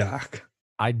greet with Doc.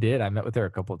 I did. I met with her a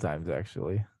couple times,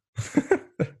 actually.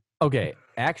 Okay,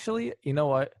 actually, you know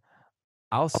what?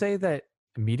 I'll say that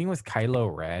meeting with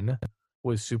Kylo Ren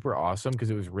was super awesome because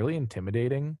it was really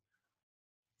intimidating.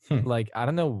 Like, I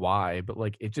don't know why, but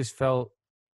like it just felt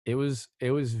it was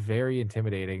very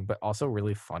intimidating, but also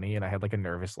really funny. And I had like a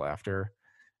nervous laughter.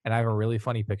 And I have a really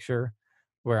funny picture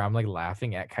where I'm like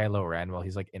laughing at Kylo Ren while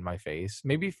he's like in my face.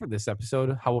 Maybe for this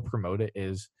episode, how we'll promote it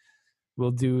is we'll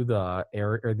do the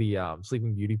air or the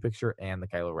Sleeping Beauty picture and the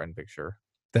Kylo Ren picture.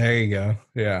 There you go.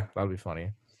 Yeah. That'll be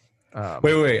funny.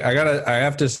 Wait. I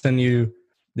have to send you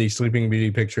the Sleeping Beauty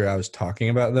picture I was talking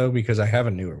about though, because I have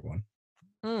a newer one.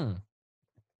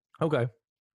 Okay.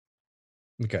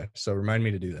 Okay. So remind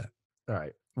me to do that. All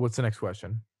right. What's the next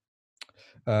question?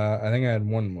 I think I had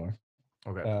one more.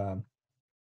 Okay.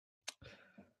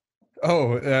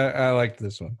 I liked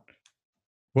this one.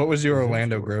 What was your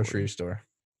Orlando grocery store?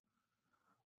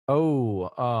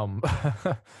 Oh,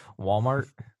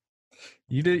 Walmart.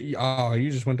 You did? Oh,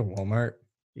 you just went to Walmart?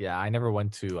 Yeah, I never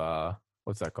went to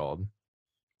what's that called?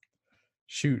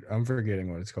 Shoot, I'm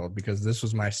forgetting what it's called because this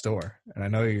was my store, and I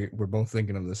know we're both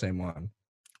thinking of the same one.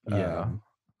 Yeah,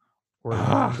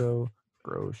 Orlando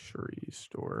grocery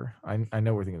store. I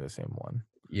know we're thinking of the same one.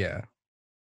 Yeah,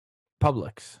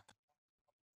 Publix.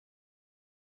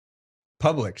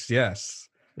 Publix, yes.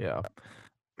 Yeah.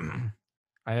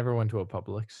 I never went to a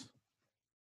Publix.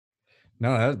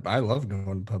 No, I love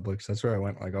going to Publix. That's where I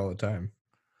went like all the time.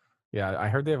 Yeah, I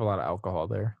heard they have a lot of alcohol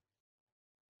there.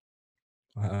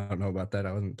 I don't know about that.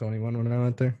 I wasn't 21 when I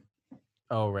went there.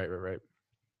 Oh, right.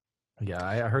 Yeah,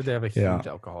 I heard they have a huge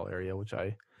alcohol area, which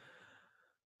I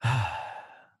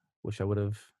wish I would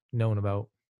have known about.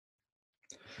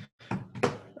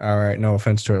 All right, no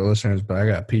offense to our listeners, but I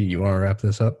got pee. You want to wrap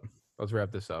this up? Let's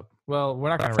wrap this up. Well, we're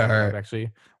not going to wrap it up,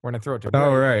 actually. We're going to throw it to break.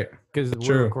 All right. Because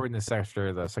we're recording this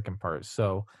after the second part.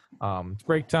 So it's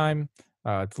break time.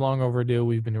 It's long overdue.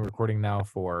 We've been recording now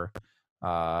for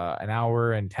an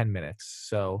hour and 10 minutes.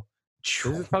 So this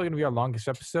is probably going to be our longest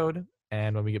episode.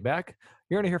 And when we get back,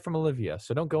 you're going to hear from Olivia.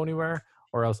 So don't go anywhere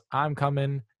or else I'm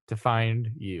coming to find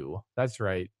you. That's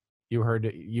right. You heard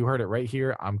it. You heard it right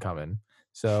here. I'm coming.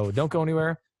 So don't go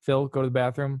anywhere. Phil, go to the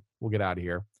bathroom. We'll get out of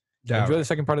here. Enjoy the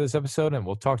second part of this episode, and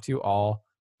we'll talk to you all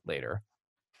later.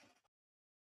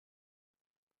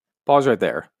 Pause right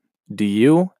there. Do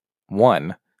you,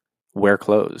 1, wear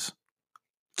clothes?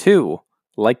 2,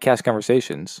 like Cast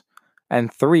Conversations?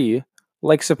 And 3,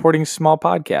 like supporting small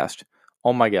podcast?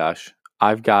 Oh my gosh,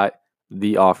 I've got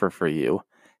the offer for you.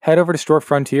 Head over to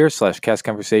StoreFrontier/Cast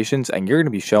Conversations, and you're going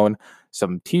to be shown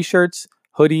some t-shirts,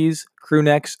 hoodies, crew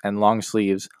necks, and long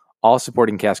sleeves, all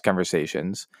supporting Cast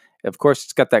Conversations. Of course,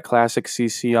 it's got that classic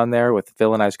CC on there with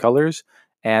Phil and I's colors,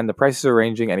 and the prices are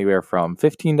ranging anywhere from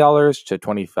 $15 to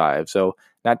 $25. So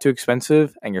not too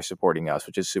expensive, and you're supporting us,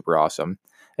 which is super awesome.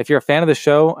 If you're a fan of the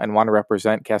show and want to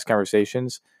represent Cast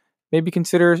Conversations, maybe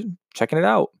consider checking it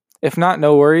out. If not,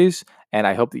 no worries, and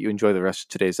I hope that you enjoy the rest of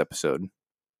today's episode.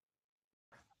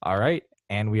 All right,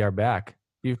 and we are back.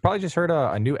 You've probably just heard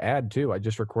a new ad, too. I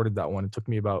just recorded that one. It took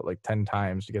me about like 10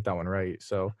 times to get that one right,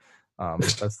 so...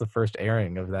 that's the first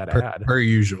airing of that ad. Per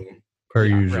usual.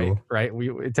 Right.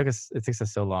 It takes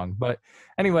us so long. But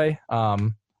anyway,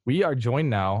 we are joined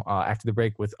now after the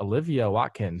break with Olivia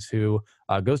Watkins, who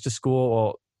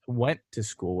went to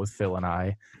school with Phil and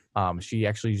I. She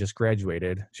actually just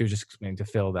graduated. She was just explaining to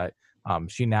Phil that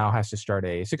she now has to start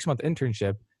a 6-month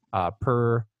internship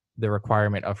per the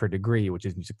requirement of her degree, which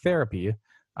is music therapy.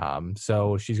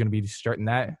 So she's going to be starting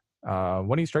that.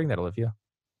 When are you starting that, Olivia?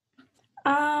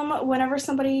 Whenever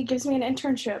somebody gives me an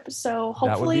internship. So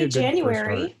hopefully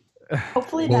January.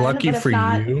 Hopefully then, lucky for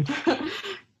you.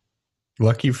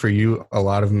 Lucky for you, a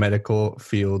lot of medical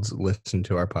fields listen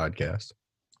to our podcast.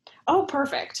 Oh,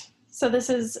 perfect. So this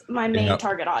is my main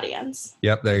target audience.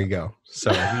 Yep, there you go.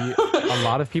 So a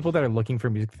lot of people that are looking for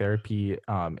music therapy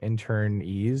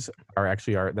internees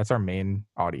that's our main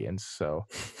audience. So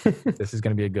this is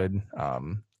going to be a good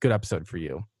episode for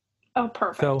you. Oh,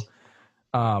 perfect. So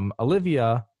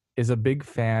Olivia is a big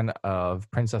fan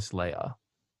of Princess Leia.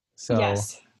 So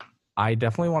yes. I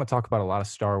definitely want to talk about a lot of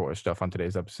Star Wars stuff on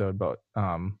today's episode, but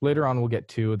later on we'll get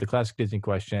to the classic Disney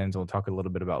questions. We'll talk a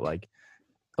little bit about like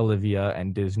Olivia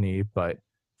and Disney, but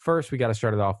first we got to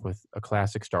start it off with a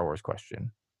classic Star Wars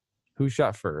question. Who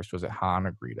shot first? Was it Han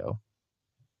or Greedo?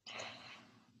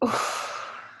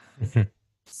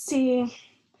 See,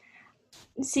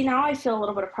 now I feel a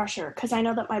little bit of pressure because I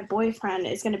know that my boyfriend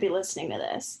is going to be listening to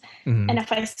this. Mm-hmm. And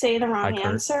if I say the wrong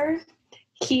answer,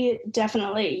 he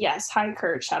definitely, yes, hi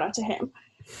Kurt, shout out to him.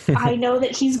 I know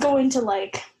that he's going to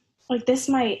like this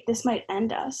might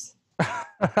end us. Boy,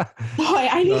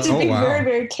 I need to be very,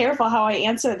 very careful how I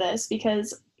answer this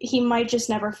because he might just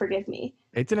never forgive me.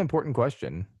 It's an important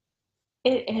question.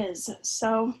 It is.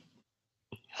 So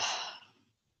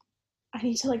I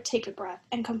need to like take a breath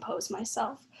and compose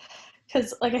myself.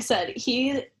 Because like I said,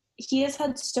 he has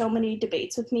had so many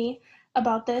debates with me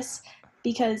about this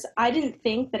because I didn't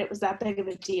think that it was that big of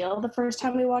a deal the first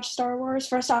time we watched Star Wars.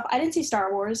 First off, I didn't see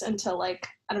Star Wars until like,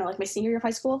 I don't know, like my senior year of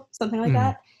high school, something like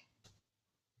that.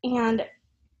 And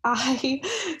I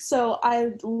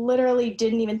literally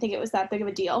didn't even think it was that big of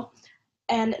a deal.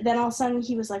 And then all of a sudden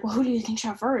he was like, well, who do you think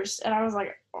shot first? And I was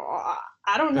like, oh,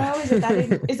 I don't know. Is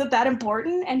it that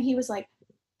important? And he was like,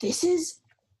 this is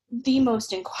the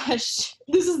most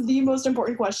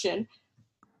important question.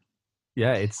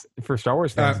 Yeah, it's for Star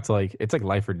Wars fans, it's like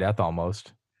life or death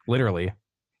almost. Literally.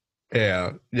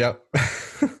 Yeah. Yep.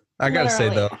 I gotta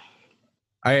say though,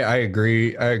 I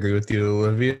agree with you,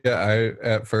 Olivia.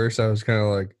 At first I was kind of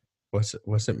like,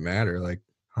 what's it matter? Like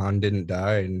Han didn't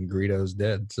die and Greedo's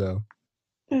dead, so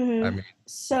I mean,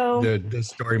 so the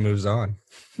story moves on.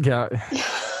 Yeah.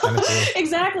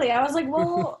 Exactly. I was like,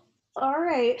 well, all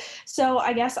right. So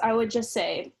I guess I would just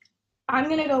say I'm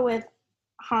gonna go with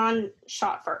Han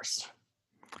shot first.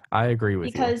 I agree with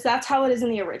you. Because that's how it is in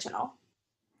the original.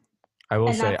 I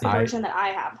will say that's the version that I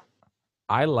have.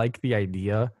 I like the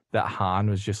idea that Han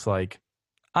was just like,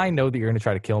 I know that you're going to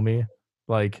try to kill me.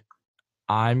 Like,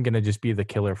 I'm going to just be the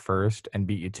killer first and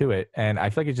beat you to it. And I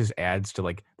feel like it just adds to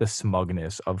like the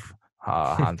smugness of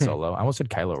Han Solo. I almost said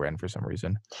Kylo Ren for some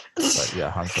reason. But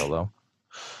yeah, Han Solo.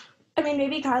 I mean,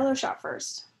 maybe Kylo shot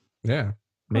first. Yeah.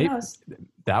 Maybe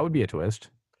that would be a twist.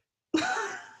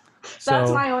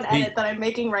 That's my own edit that I'm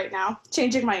making right now.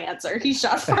 Changing my answer. He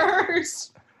shot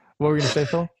first. What were you gonna say,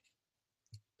 Phil?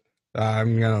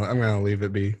 I'm gonna leave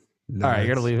it be. No, all right,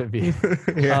 you're gonna leave it be.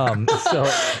 Yeah. So,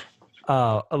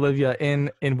 Olivia, in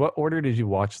what order did you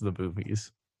watch the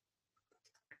movies?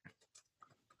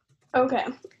 Okay,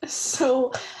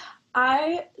 so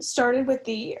I started with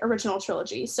the original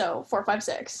trilogy, so 4, 5,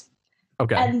 6.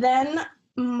 Okay, and then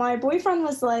my boyfriend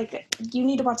was like, you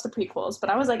need to watch the prequels, but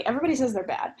I was like, everybody says they're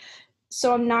bad,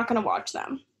 so I'm not going to watch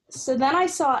them. So then I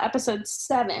saw episode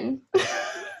 7,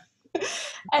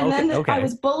 and then I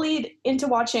was bullied into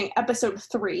watching episode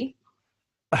 3.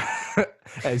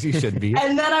 As you should be.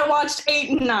 And then I watched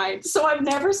 8 and 9, so I've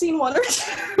never seen 1 or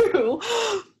 2,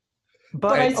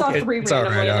 but I saw 3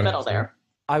 randomly in the middle there.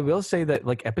 I will say that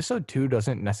like episode 2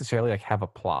 doesn't necessarily like have a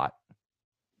plot.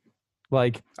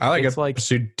 Like I like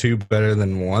episode 2 better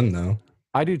than 1 though.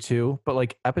 I do too, but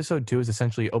like episode 2 is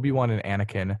essentially Obi-Wan and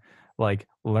Anakin like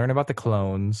learn about the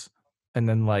clones, and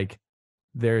then like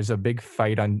there's a big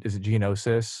fight on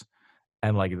Geonosis,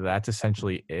 and like that's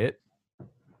essentially it.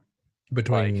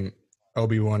 Between like,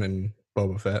 Obi-Wan and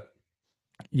Boba Fett.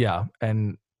 Yeah,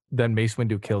 and then Mace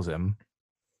Windu kills him.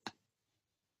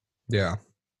 Yeah.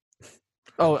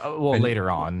 Oh, well, and later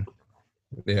on.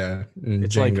 Yeah,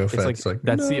 it's Jango Fett's like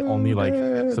that's the only like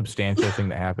substantial thing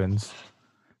that happens.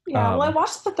 Yeah, well, I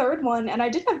watched the 3rd one and I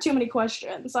didn't have too many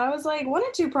questions. I was like, 1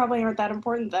 and 2 probably aren't that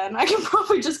important then. I can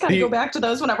probably just kind of go back to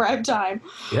those whenever I have time.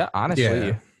 Yeah, honestly.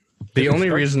 Yeah. The only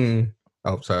reason...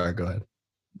 Oh, sorry, go ahead.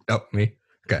 Oh, me?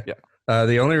 Okay. Yeah.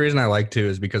 The only reason I like 2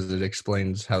 is because it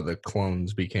explains how the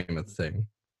clones became a thing.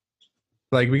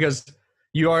 Like, because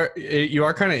you are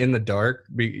kind of in the dark.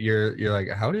 You're like,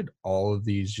 how did all of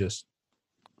these just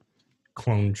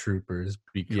clone troopers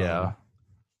become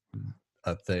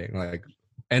a thing? Like,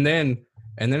 and then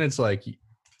it's like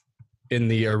in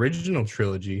the original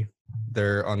trilogy,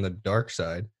 they're on the dark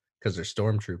side because they're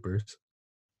stormtroopers,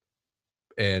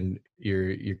 and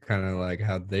you're kind of like,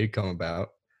 how'd they come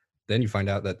about? Then you find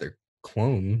out that they're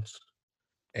clones,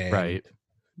 and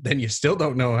then you still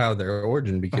don't know how their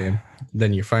origin became.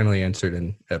 Then you finally answered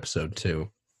in episode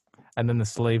 2, and then the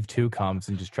Slave 2 comes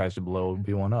and just tries to blow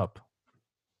Obi-Wan up.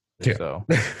 Yeah. So,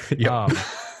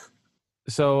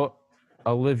 so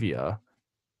Olivia,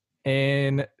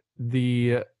 in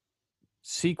the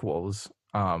sequels,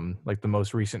 like the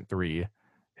most recent 3,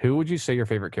 who would you say your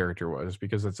favorite character was?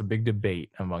 Because it's a big debate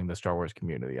among the Star Wars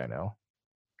community, I know.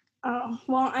 Oh,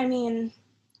 well, I mean,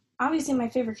 obviously my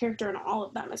favorite character in all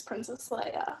of them is Princess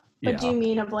Leia. But do you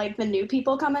mean of like the new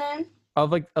people coming in?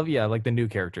 Like the new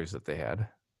characters that they had.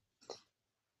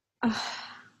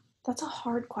 That's a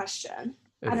hard question.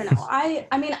 I don't know. I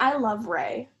mean, I love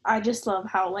Rey. I just love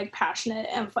how like passionate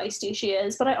and feisty she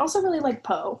is. But I also really like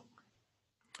Poe.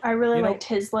 I really liked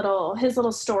his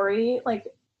little story, like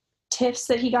tiffs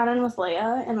that he got in with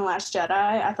Leia in The Last Jedi.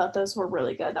 I thought those were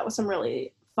really good. That was some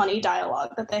really funny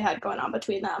dialogue that they had going on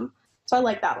between them. So I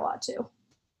like that a lot too.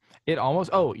 It almost.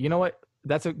 Oh, you know what?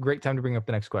 That's a great time to bring up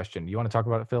the next question. You want to talk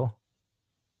about it, Phil?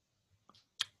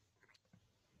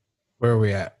 Where are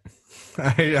we at?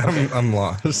 I'm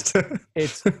lost.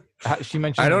 It's she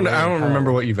mentioned. I don't Ray and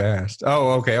remember Poe. what you've asked.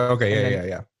 Oh, okay.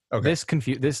 Yeah. Okay.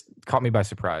 This caught me by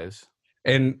surprise.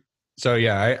 And so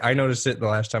yeah, I noticed it the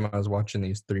last time I was watching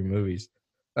these 3 movies.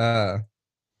 I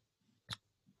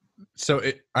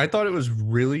thought it was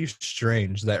really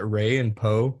strange that Ray and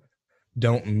Poe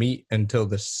don't meet until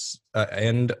the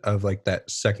end of like that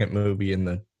second movie in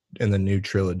the new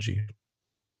trilogy.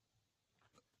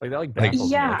 Like that baffles me.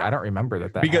 Yeah. Like I don't remember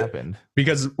that happened.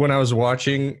 Because when I was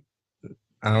watching,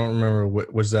 I don't remember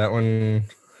was that one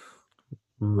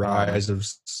Rise of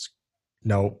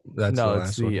no, that's the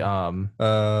last one.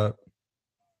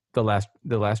 The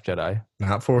last Jedi.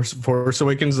 Not Force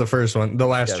Awakens, the first one. The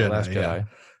Last Jedi. The Last Yeah.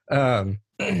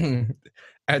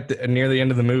 Jedi. Near the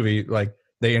end of the movie, like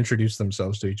they introduced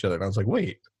themselves to each other, and I was like,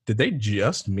 "Wait, did they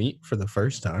just meet for the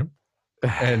first time?"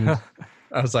 And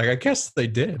I was like, "I guess they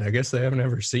did. I guess they haven't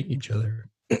ever seen each other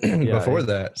before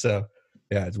that." So,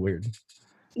 yeah, it's weird.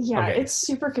 Yeah, it's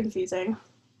super confusing.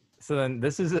 So then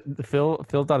this is Phil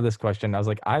thought of this question. I was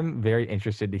like, I'm very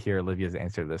interested to hear Olivia's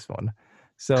answer to this one.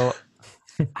 So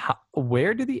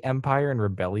where do the Empire and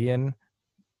Rebellion,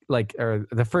 or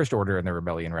the First Order and the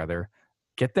Rebellion rather,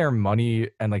 get their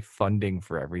money and like funding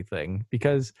for everything?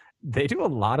 Because they do a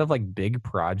lot of like big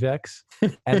projects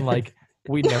and like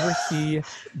we never see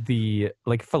the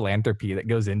like philanthropy that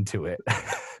goes into it.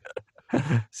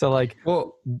 So like,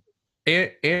 well,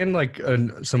 and like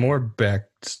some more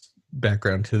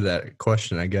background to that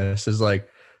question, I guess, is like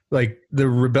the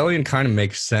rebellion kind of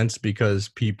makes sense because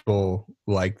people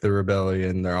like the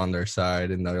rebellion, they're on their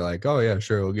side and they're like, oh yeah,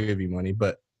 sure, we'll give you money.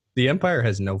 But the Empire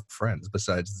has no friends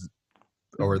besides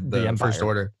the First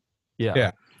Order.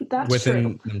 Yeah. That's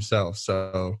within true. themselves.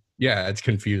 So yeah, it's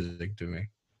confusing to me.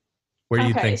 Where do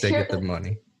you think they get their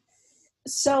money?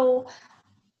 So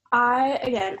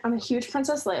I'm a huge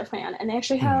Princess Leia fan, and they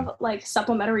actually have like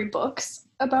supplementary books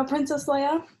about Princess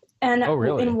Leia. And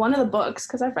in one of the books,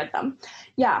 because I've read them,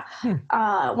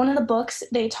 one of the books,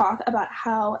 they talk about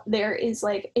how there is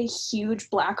like a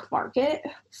huge black market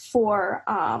for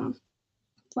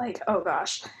like, oh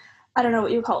gosh, I don't know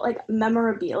what you call it, like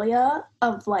memorabilia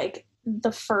of like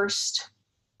the first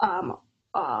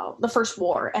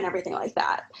war and everything like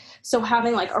that. So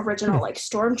having like original like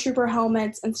stormtrooper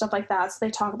helmets and stuff like that. So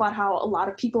they talk about how a lot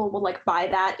of people will like buy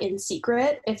that in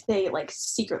secret if they like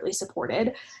secretly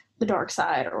supported the dark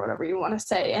side or whatever you want to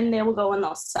say, and they will go and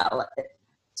they'll sell it.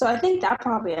 So I think that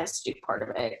probably has to do part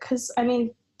of it, because I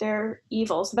mean they're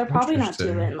evil, so they're probably not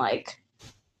doing like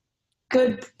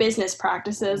good business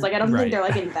practices. Like I don't think they're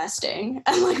like investing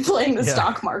and like playing the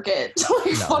stock market to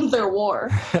like fund their war.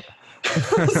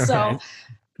 So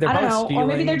they're I don't know, or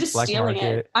maybe they're just stealing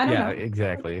it. I don't know.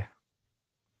 Exactly.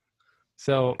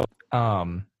 So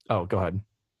go ahead.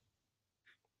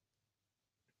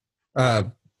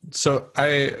 So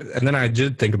I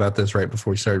did think about this right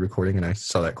before we started recording, and I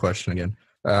saw that question again.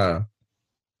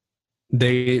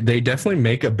 They definitely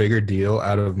make a bigger deal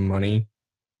out of money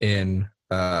in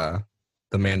The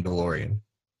Mandalorian.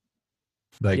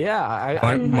 Like,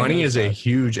 money is a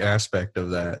huge aspect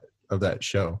of that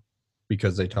show,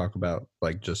 because they talk about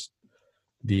like just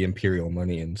the Imperial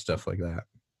money and stuff like that.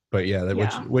 But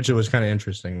which it was kind of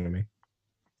interesting to me.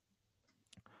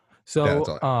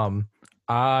 So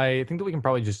I think that we can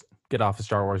probably just get off of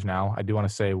Star Wars now. I do want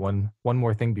to say one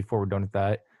more thing before we're done with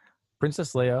that.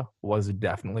 Princess Leia was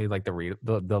definitely like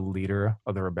the leader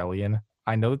of the rebellion.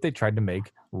 I know that they tried to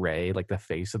make Rey like the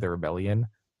face of the rebellion,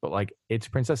 but like it's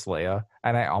Princess Leia,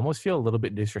 and I almost feel a little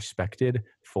bit disrespected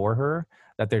for her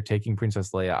that they're taking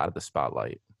Princess Leia out of the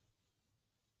spotlight.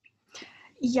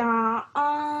 Yeah,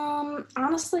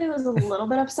 honestly, I was a little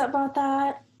bit upset about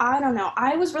that. I don't know.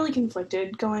 I was really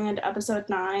conflicted going into episode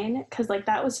 9, because like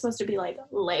that was supposed to be like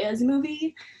Leia's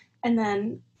movie, and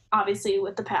then obviously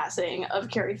with the passing of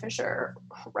Carrie Fisher,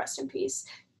 rest in peace,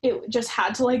 it just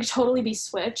had to like totally be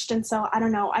switched. And so I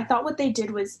don't know. I thought what they did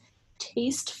was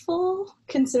tasteful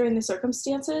considering the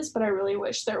circumstances, but I really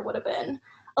wish there would have been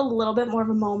a little bit more of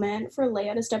a moment for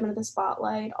Leia to step into the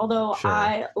spotlight. Although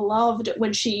I loved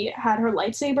when she had her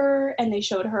lightsaber and they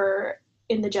showed her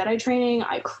in the Jedi training.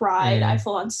 I cried. I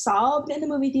full on sobbed in the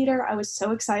movie theater. I was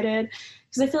so excited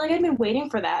because I feel like I'd been waiting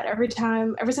for that ever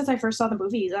since I first saw the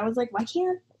movies. I was like, why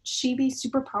can't she be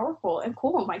super powerful and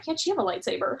cool? Why can't she have a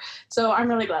lightsaber? So I'm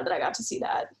really glad that I got to see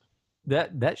that.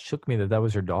 That shook me that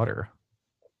was her daughter.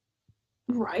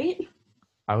 Right?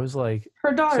 I was like,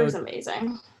 her daughter's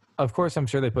amazing. of course, I'm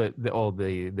sure they put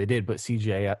they did put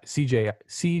CGI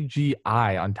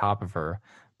on top of her,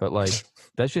 but like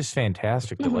that's just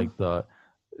fantastic that like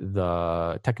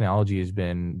the technology has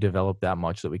been developed that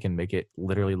much that we can make it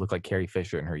literally look like Carrie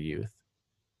Fisher in her youth.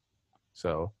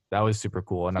 So that was super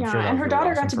cool, and I'm sure that and was her really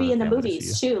daughter awesome got to for be her in the family to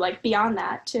movies see. too, like beyond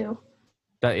that too.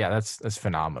 That's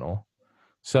phenomenal.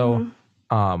 So,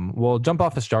 we'll jump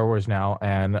off of Star Wars now,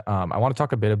 and I want to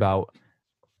talk a bit about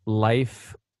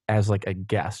life as like a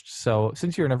guest. So,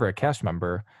 since you're never a cast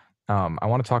member, I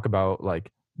want to talk about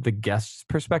like the guest's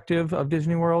perspective of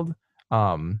Disney World.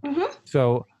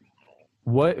 So,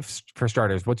 for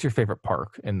starters, what's your favorite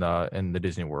park in the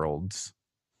Disney Worlds?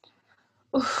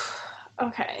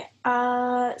 Okay.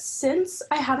 Since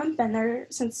I haven't been there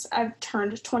since I've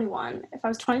turned 21, if I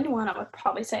was 21, I would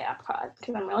probably say Epcot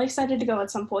because I'm really excited to go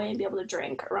at some point and be able to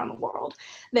drink around the world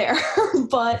there.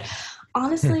 But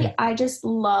honestly, I just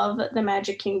love the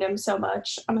Magic Kingdom so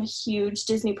much. I'm a huge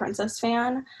Disney Princess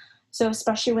fan. So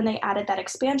especially when they added that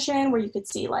expansion where you could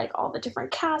see like all the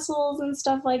different castles and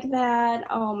stuff like that.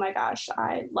 Oh my gosh,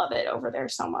 I love it over there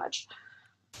so much.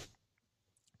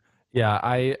 Yeah,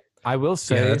 I will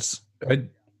say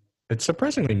it's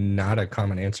surprisingly not a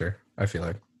common answer, I feel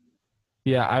like.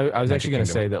 Yeah, I was Magic actually going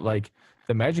to Kingdom. say that like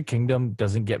the Magic Kingdom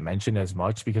doesn't get mentioned as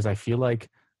much because I feel like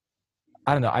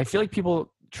I don't know, I feel like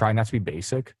people try not to be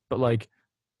basic, but like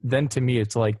then to me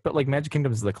it's like but like Magic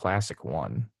Kingdom is the classic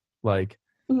one. Like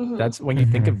that's when you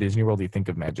think of Disney World, you think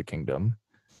of Magic Kingdom.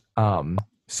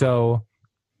 So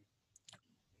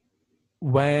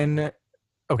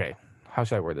okay, how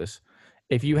should I word this?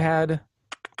 If you had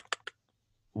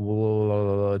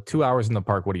 2 hours in the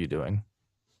park, what are you doing?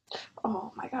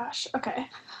 Oh my gosh. Okay.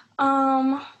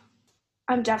 I'm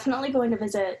definitely going to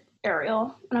visit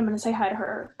Ariel and I'm going to say hi to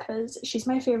her because she's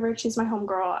my favorite. She's my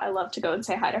homegirl. I love to go and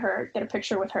say hi to her, get a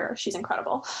picture with her. She's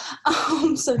incredible.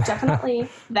 So definitely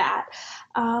that.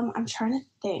 I'm trying to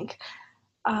think.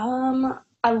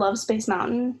 I love Space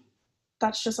Mountain.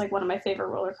 That's just like one of my favorite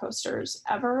roller coasters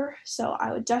ever. So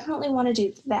I would definitely want to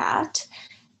do that.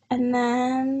 And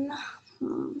then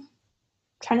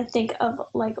trying to think of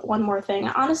like one more thing.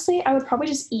 Honestly, I would probably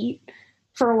just eat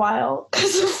for a while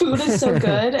because the food is so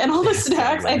good and all the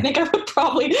snacks. I think I would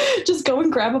probably just go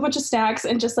and grab a bunch of snacks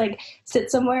and just like sit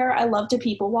somewhere. I love to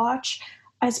people watch.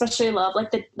 I especially love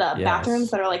like the bathrooms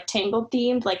that are like Tangled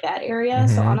themed, like that area.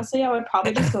 So honestly, I would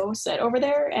probably just go sit over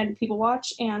there and people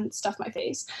watch and stuff my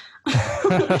face.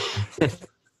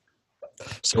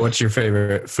 So what's your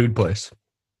favorite food place?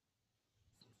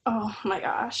 Oh my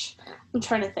gosh. I'm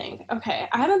trying to think. Okay.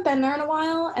 I haven't been there in a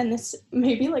while, and this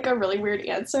may be like a really weird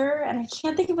answer, and I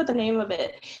can't think of what the name of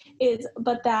it is,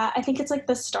 but that I think it's like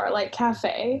the Starlight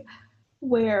Cafe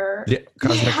where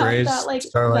Cosmic Rays, that like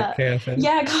Starlight Cafe.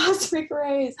 Yeah, Cosmic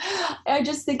Rays. I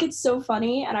just think it's so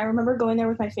funny, and I remember going there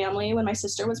with my family when my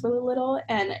sister was really little,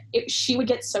 and she would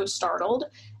get so startled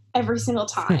every single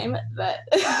time that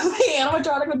the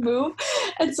animatronic would move.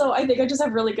 And so I think I just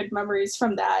have really good memories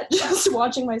from that, just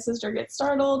watching my sister get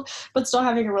startled, but still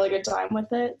having a really good time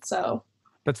with it. So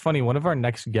that's funny. One of our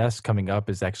next guests coming up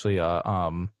is actually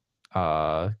Cosmic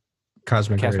cast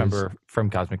Rays. member from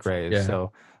Cosmic Rays. Yeah.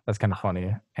 So that's kind of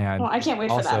funny. And I can't wait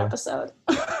for that episode.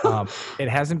 It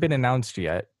hasn't been announced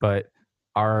yet, but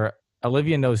our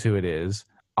Olivia knows who it is.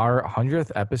 Our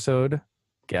 100th episode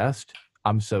guest,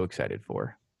 I'm so excited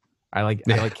for. I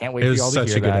can't wait for you all to hear that. It was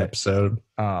such a good episode.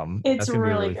 It's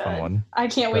really good. Fun one. I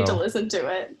can't wait to listen to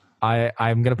it.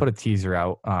 I'm gonna put a teaser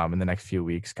out in the next few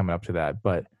weeks coming up to that.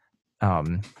 But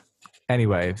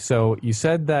anyway, so you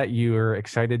said that you're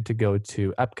excited to go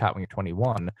to Epcot when you're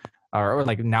 21, or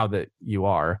like now that you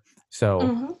are.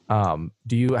 So have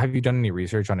you done any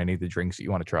research on any of the drinks that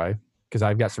you want to try? Because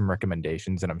I've got some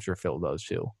recommendations, and I'm sure Phil does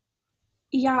too.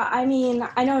 Yeah, I mean,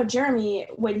 I know, Jeremy,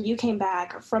 when you came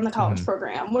back from the college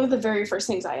program, one of the very first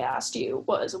things I asked you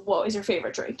was, what was your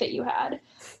favorite drink that you had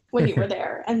when you were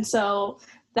there? And so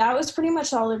that was pretty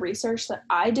much all the research that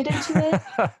I did into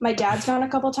it. My dad's gone a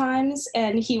couple times,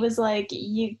 and he was like,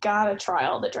 you gotta try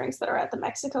all the drinks that are at the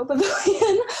Mexico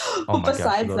Pavilion. But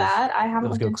besides that, I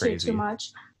haven't looked into it too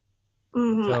much.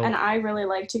 So, and I really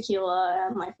like tequila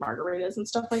and like margaritas and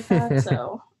stuff like that,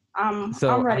 so... I'm ready I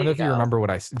don't know if to go. you remember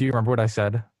do you remember what I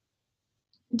said?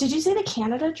 Did you say the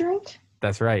Canada drink?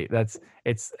 That's right.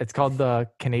 It's called the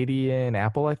Canadian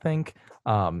Apple, I think.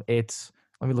 Let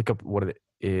me look up what it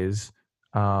is.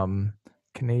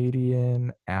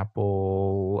 Canadian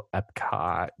Apple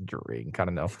Epcot drink. I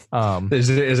don't know. Is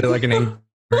it like an angry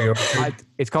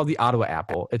it's called the Ottawa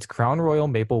Apple. It's Crown Royal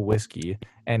Maple Whiskey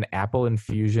and apple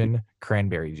infusion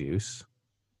cranberry juice.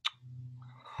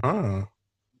 Huh.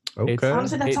 Okay.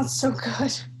 Honestly, that sounds so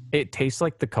good. It tastes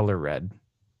like the color red,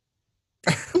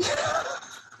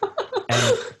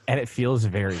 and it feels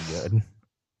very good.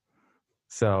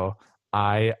 So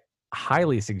I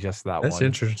highly suggest that That's one.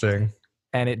 interesting.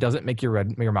 And it doesn't make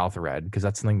your mouth red, because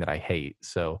that's something that I hate.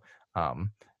 So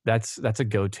that's a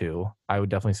go-to. I would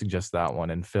definitely suggest that one.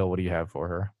 And Phil, what do you have for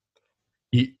her?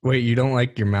 Wait, you don't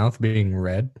like your mouth being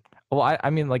red? Well, I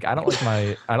mean, like, I don't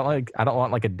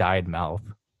want like a dyed mouth.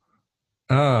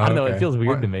 Oh, I don't know. okay. It feels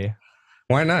weird to me.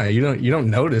 Why not? You don't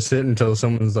notice it until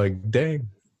someone's like, "Dang,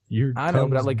 your I know,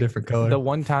 but tongue's a like different color." the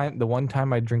one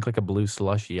time I drink like a blue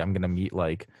slushy, I'm gonna meet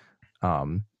like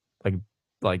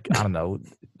like I don't know,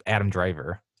 Adam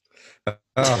Driver,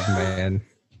 Oh man,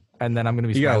 and then I'm gonna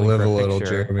be you gotta smiling live for a a little,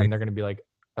 picture, Jeremy. and they're gonna be like,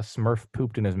 a Smurf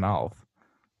pooped in his mouth.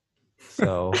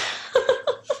 So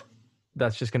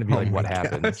that's just gonna be Oh like what my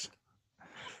happens.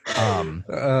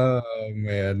 Oh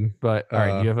man. But all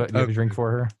right, do you have a drink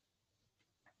for her?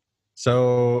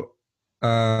 So,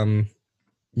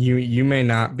 you may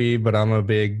not be, but I'm a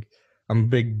big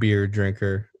beer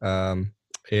drinker.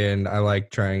 And I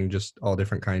like trying just all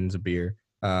different kinds of beer.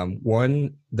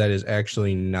 One that is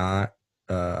actually not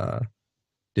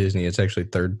Disney, it's actually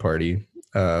third party,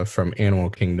 from Animal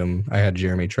Kingdom. I had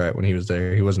Jeremy try it when he was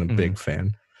there. He wasn't a big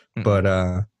fan,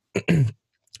 but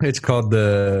it's called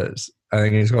I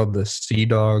think it's called the Sea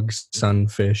Dog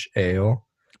Sunfish Ale.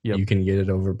 Yep. You can get it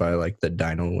over by like the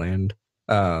Dino Land.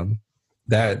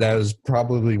 That was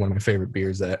probably one of my favorite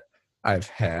beers that I've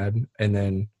had. And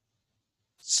then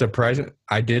surprising,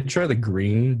 I did try the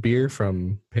green beer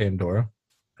from Pandora.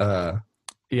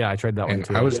 Yeah, I tried that one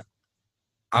too.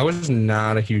 I was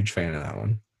not a huge fan of that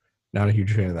one. Not a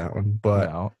huge fan of that one.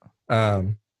 But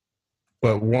no.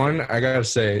 But one, I gotta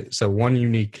say, so one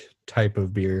unique type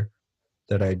of beer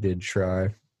that I did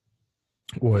try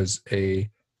was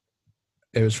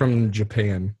it was from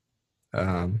Japan,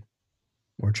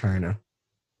 or China.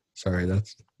 Sorry,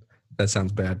 that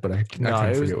sounds bad, but I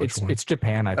can't forget which one. It's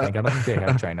Japan, I think. I don't think they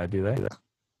have China, do they?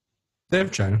 They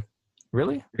have China.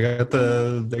 Really? They got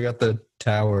the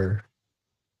tower.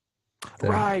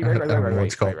 Right.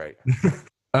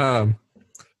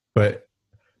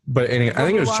 But anyway, I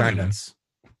think it was China.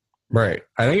 Right.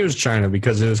 I think it was China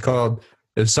because it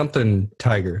was something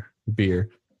tiger beer.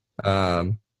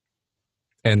 And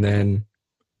then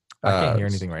I can't hear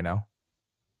anything right now.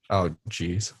 Oh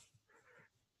geez.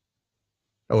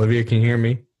 Olivia, can you hear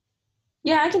me?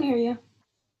 Yeah, I can hear you.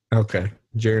 Okay.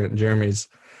 Jeremy's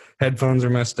headphones are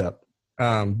messed up.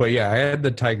 But yeah, I had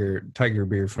the tiger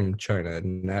beer from China,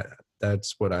 and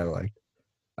that's what I liked.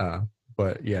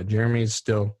 But yeah, Jeremy's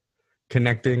still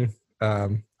connecting.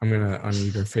 I'm gonna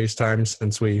unmute her FaceTime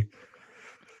since we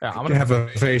have a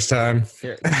FaceTime.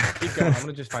 Here, keep going. I'm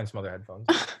gonna just find some other headphones.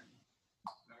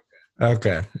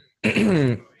 Okay.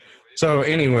 So,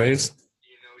 anyways,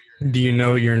 do you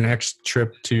know your next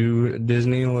trip to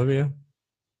Disney, Olivia?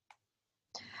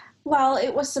 Well,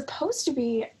 it was supposed to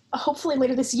be hopefully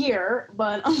later this year,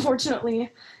 but unfortunately,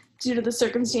 due to the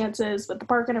circumstances with the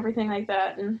park and everything like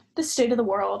that, and the state of the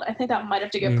world, I think that might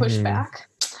have to get pushed back.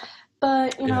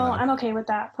 But, I'm okay with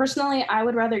that. Personally, I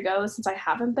would rather go, since I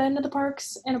haven't been to the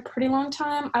parks in a pretty long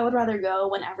time, I would rather go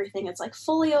when everything is, like,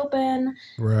 fully open.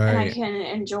 Right. And I can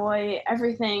enjoy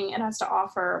everything it has to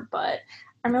offer. But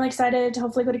I'm really excited to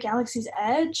hopefully go to Galaxy's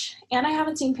Edge. And I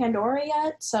haven't seen Pandora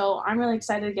yet, so I'm really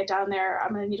excited to get down there.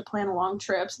 I'm going to need to plan a long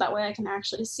trip, so that way I can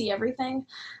actually see everything.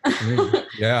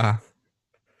 Yeah.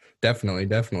 Definitely.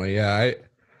 Yeah,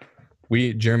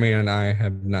 Jeremy and I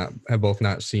have both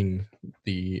not seen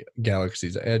the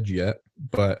Galaxy's Edge yet,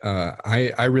 but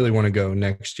I really want to go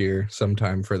next year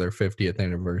sometime for their 50th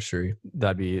anniversary.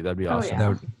 That'd be awesome.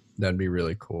 Yeah. That'd be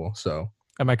really cool. So,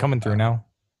 am I coming through now?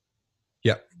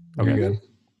 Yeah. Okay. Good.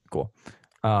 Cool.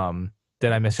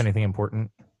 Did I miss anything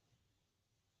important?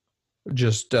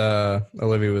 Just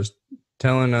Olivia was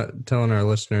telling our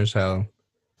listeners how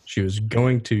she was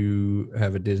going to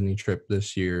have a Disney trip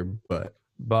this year, but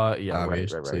yeah,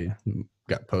 obviously right.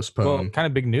 Got postponed. Well, kind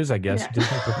of big news, I guess. Yeah.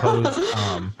 Disney proposed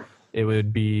it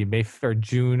would be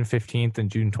June 15th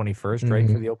and June 21st, right,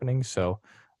 for the opening. So,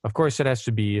 of course, it has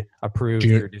to be approved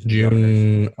through Disney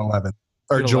June 11th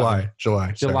or July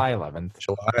 11th,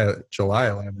 July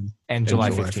 11th, and July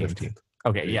 15th.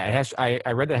 Okay, yeah, it has. I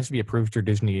read that it has to be approved through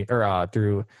Disney or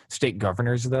through state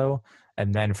governors though,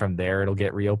 and then from there it'll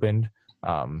get reopened.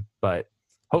 But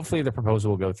hopefully the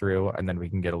proposal will go through, and then we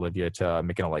can get Olivia to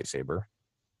making a lightsaber.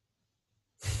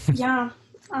 Yeah,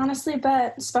 honestly,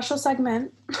 bet special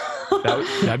segment.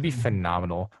 That'd be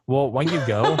phenomenal. Well, when you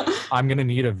go, I'm gonna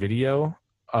need a video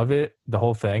of it, the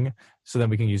whole thing, so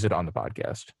then we can use it on the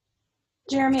podcast.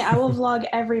 Jeremy, I will vlog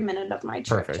every minute of my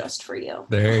trip Perfect. just for you.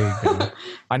 There you go.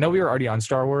 I know we were already on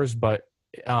Star Wars, but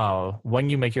when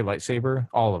you make your lightsaber,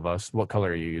 all of us, what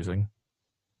color are you using?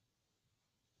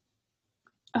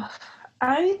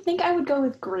 I think I would go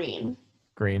with green.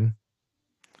 Green.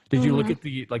 Did you look at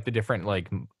the different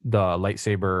the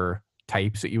lightsaber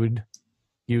types that you would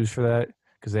use for that?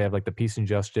 Because they have like the Peace and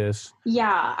Justice.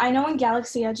 Yeah, I know when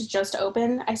Galaxy Edge just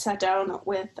opened, I sat down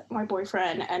with my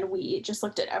boyfriend and we just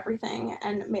looked at everything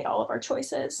and made all of our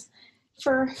choices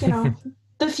for,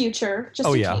 the future, just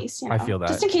in case, I feel that.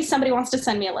 Just in case somebody wants to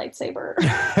send me a lightsaber.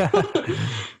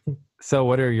 So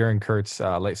what are your and Kurt's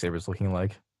lightsabers looking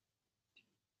like?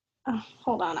 Oh,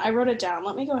 hold on, I wrote it down.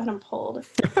 Let me go ahead and pull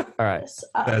All right. this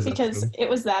up because it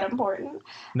was that important.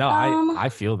 No, I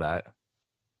feel that.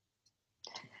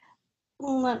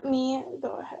 Let me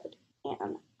go ahead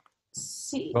and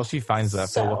see. Well, she finds that.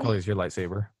 Phil, what color is your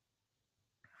lightsaber?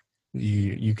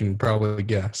 You can probably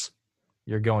guess.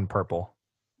 You're going purple.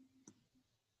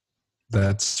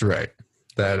 That's right.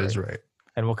 That is right.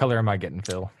 And what color am I getting,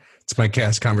 Phil? It's my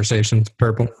cast conversations.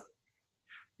 Purple.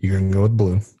 You're gonna go with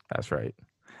blue. That's right.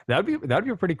 That'd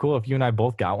be pretty cool if you and I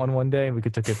both got one day and we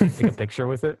could take a picture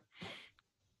with it,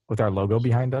 with our logo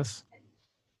behind us.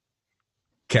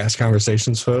 Cast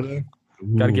conversations photo.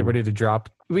 Got to get ready to drop.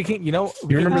 We can, you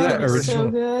remember that original?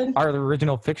 So good. Our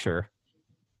original picture.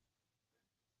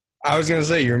 I was gonna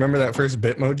say, you remember that first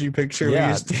Bitmoji picture we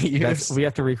used to use? We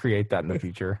have to recreate that in the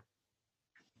future.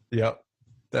 Yep.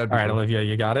 All right, cool. Olivia,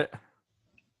 you got it?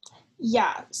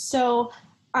 Yeah. So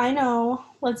I know.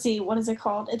 Let's see. What is it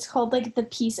called? It's called like the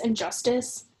Peace and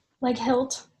Justice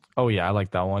hilt. Oh yeah, I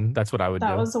like that one. That's what I would do.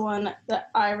 That was the one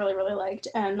that I really, really liked.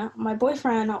 And my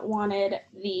boyfriend wanted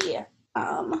the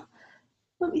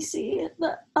let me see,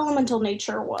 the elemental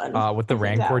nature one. With the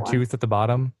Rancor tooth at the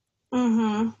bottom.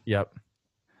 Mm-hmm. Yep.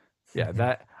 Yeah,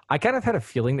 that I kind of had a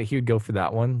feeling that he would go for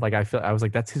that one. Like I was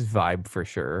like, that's his vibe for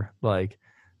sure. Like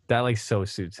that so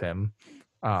suits him.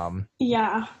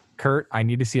 Yeah. Kurt, I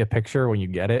need to see a picture when you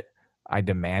get it. I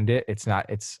demand it.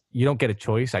 You don't get a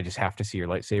choice. I just have to see your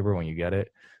lightsaber when you get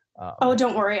it. Oh,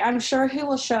 don't worry. I'm sure he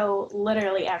will show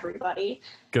literally everybody.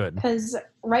 Good. Because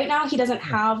right now he doesn't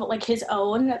have his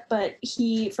own, but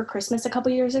he, for Christmas a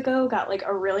couple years ago, got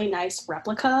a really nice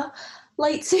replica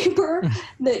lightsaber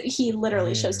that he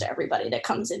literally shows to everybody that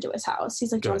comes into his house.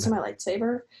 He's like, do you want to see my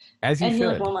lightsaber? As you should.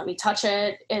 And he won't let me touch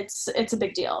it. It's a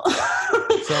big deal.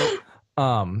 So,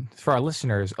 for our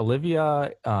listeners,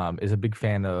 Olivia is a big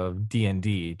fan of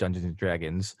D&D, Dungeons and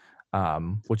Dragons.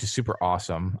 Which is super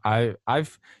awesome.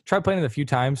 I've tried playing it a few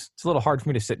times. It's a little hard for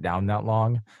me to sit down that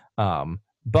long.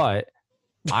 But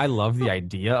I love the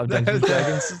idea of Dungeons and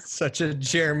Dragons. Such a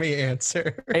Jeremy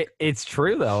answer. It's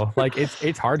true though.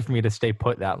 It's hard for me to stay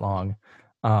put that long.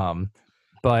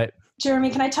 But Jeremy,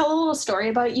 can I tell a little story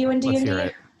about you and D&D? Let's hear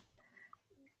it.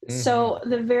 So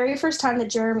the very first time that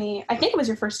Jeremy, I think it was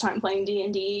your first time playing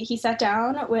D&D, he sat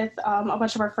down with a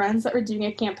bunch of our friends that were doing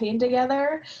a campaign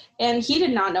together, and he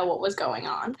did not know what was going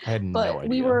on. I had no idea.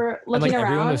 We were looking around.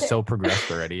 Everyone was so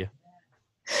progressed already.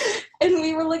 And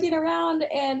we were looking around,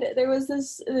 and there was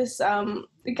this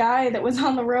guy that was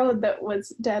on the road that was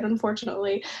dead,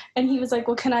 unfortunately. And he was like,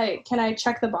 "Well, can I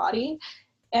check the body?"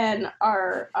 And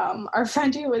our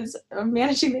friend who was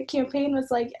managing the campaign was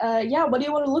like, "Yeah, what do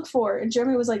you want to look for?" And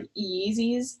Jeremy was like,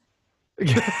 "Yeezys."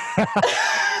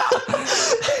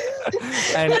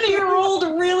 And he rolled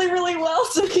really, really well.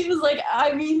 So he was like,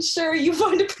 "I mean, sure, you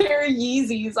find a pair of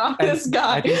Yeezys on this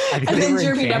guy." I think and then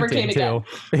Jeremy never came again.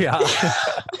 Yeah.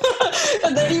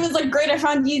 And then he was like, "Great, I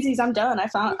found Yeezys. I'm done.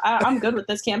 I'm good with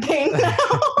this campaign now."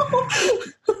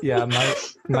 Yeah,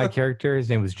 my character, his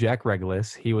name was Jack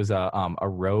Regulus. He was a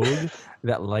rogue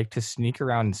that liked to sneak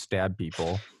around and stab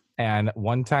people. And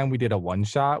one time we did a one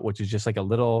shot, which is just a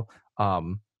little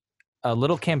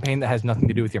campaign that has nothing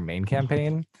to do with your main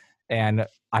campaign. And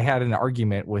I had an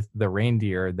argument with the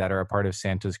reindeer that are a part of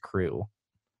Santa's crew.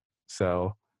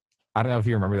 So I don't know if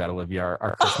you remember that, Olivia,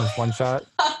 our Christmas one shot.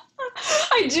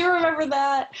 I do remember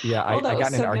that. Yeah, I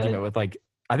got in an argument with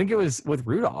I think it was with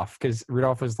Rudolph, because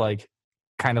Rudolph was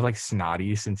kind of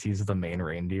snotty since he's the main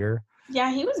reindeer.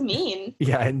 Yeah, he was mean.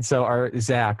 Yeah, and so our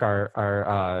Zach,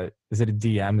 our is it a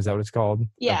DM? Is that what it's called?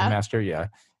 Yeah. Master, yeah.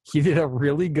 He did a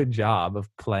really good job of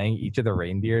playing each of the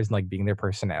reindeers and being their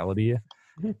personality.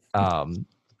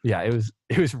 Yeah, it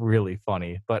was really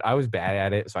funny, but I was bad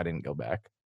at it, so I didn't go back.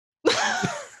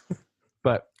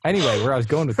 But anyway, where I was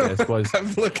going with this was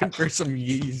I'm looking for some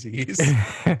Yeezys.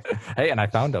 Hey, and I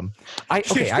found them.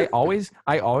 I always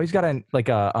got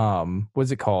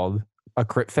what's it called? A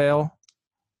crit fail.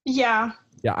 Yeah.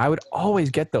 Yeah, I would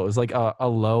always get those, a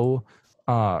low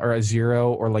or a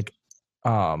 0 or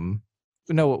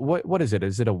no, what is it?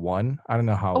 Is it a 1? I don't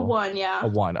know how. A 1, yeah. A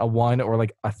 1 or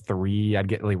like a 3. I'd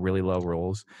get like really low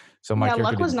rolls. So my Yeah,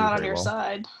 character luck was didn't do not on very your well.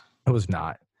 side. It was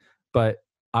not. But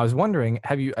I was wondering,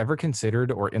 have you ever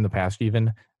considered, or in the past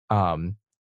even,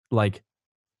 like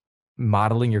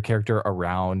modeling your character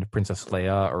around Princess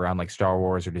Leia, around like Star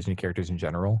Wars or Disney characters in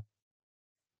general?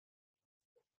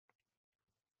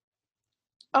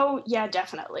 Oh, yeah,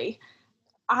 definitely.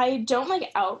 I don't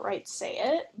like outright say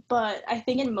it, but I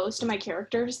think in most of my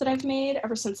characters that I've made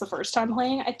ever since the first time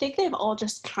playing, I think they've all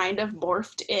just kind of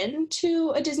morphed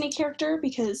into a Disney character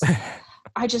because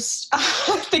I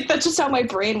think that's just how my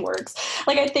brain works.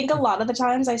 Like, I think a lot of the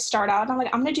times I start out and I'm like,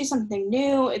 I'm going to do something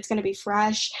new. It's going to be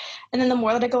fresh. And then the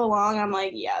more that I go along, I'm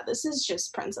like, yeah, this is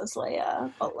just Princess Leia,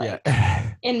 but like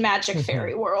in Magic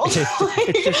Fairy World.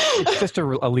 It's just a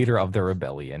leader of the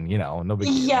rebellion, no big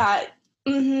deal. Yeah.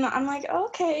 I'm like,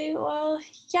 okay, well,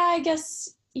 yeah, I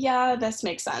guess, yeah, this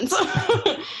makes sense.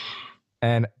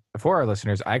 And for our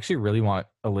listeners, I actually really want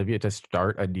Olivia to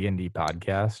start a D&D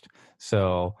podcast.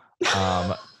 So,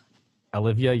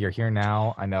 Olivia, you're here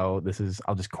now. I know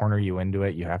I'll just corner you into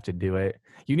it. You have to do it.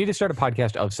 You need to start a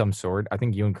podcast of some sort. I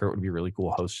think you and Kurt would be really cool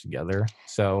hosts together.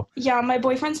 So, yeah, my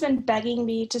boyfriend's been begging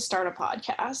me to start a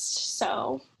podcast.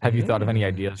 So, have you thought of any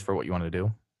ideas for what you want to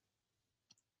do?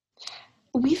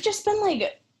 We've just been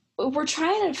like, we're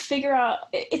trying to figure out,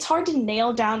 it's hard to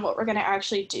nail down what we're going to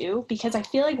actually do because I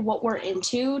feel like what we're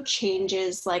into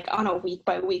changes like on a week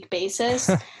by week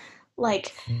basis.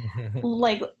 like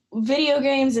video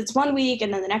games, it's 1 week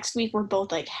and then the next week we're both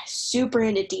like super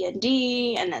into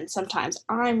D&D, and then sometimes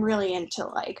I'm really into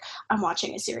like I'm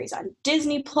watching a series on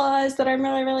Disney Plus that I'm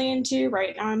really really into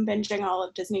right now. I'm binging all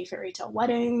of Disney Fairy Tale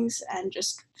Weddings and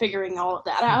just figuring all of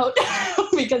that out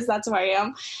because that's who I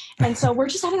am. And so we're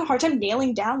just having a hard time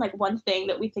nailing down like one thing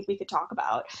that we think we could talk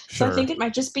about. Sure. So I think it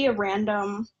might just be a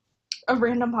random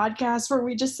podcast where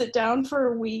we just sit down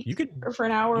for a week or for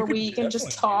an hour a week and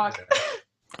just talk.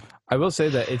 I will say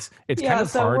that it's kind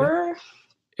of hard.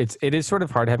 It is sort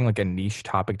of hard having like a niche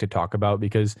topic to talk about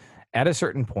because at a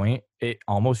certain point, it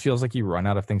almost feels like you run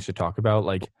out of things to talk about.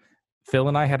 Like Phil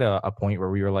and I had a point where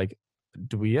we were like,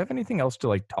 do we have anything else to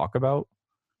like talk about?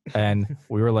 And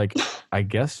we were like, I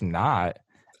guess not.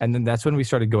 And then that's when we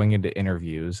started going into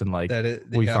interviews and like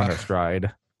we found our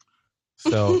stride.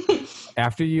 So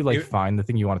after you like find the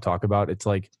thing you want to talk about, it's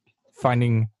like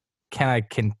finding, can I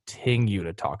continue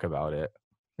to talk about it?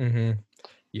 Mm-hmm.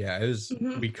 Yeah, it was,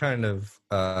 we kind of,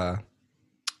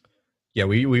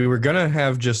 we were going to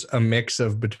have just a mix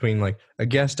of between like a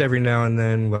guest every now and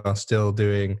then while still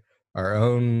doing our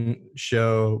own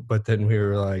show. But then we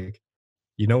were like,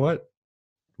 you know what?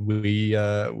 We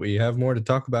have more to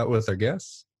talk about with our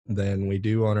guests than we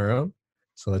do on our own.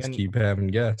 So let's keep having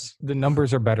guests. The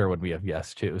numbers are better when we have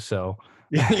guests too. So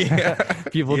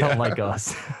people don't like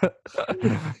us.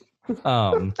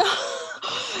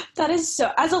 That is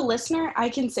so, as a listener, I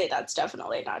can say that's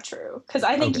definitely not true. Because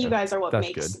I think you guys are what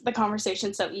makes the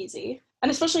conversation so easy.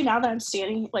 And especially now that I'm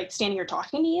standing here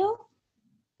talking to you,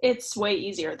 it's way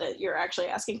easier that you're actually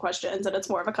asking questions and it's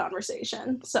more of a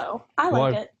conversation. So I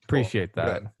like it. Appreciate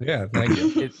that. Yeah, thank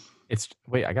you.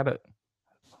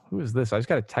 Who is this? I just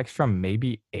got a text from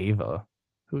maybe Ava.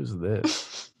 Who's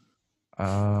this?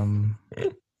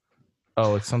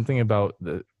 It's something about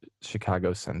the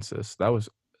Chicago census.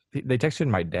 They texted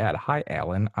my dad. Hi,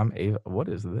 Alan. I'm Ava. What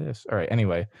is this? All right.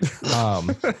 Anyway,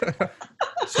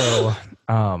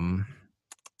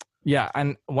 yeah.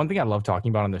 And one thing I love talking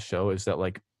about on the show is that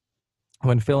like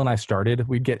when Phil and I started,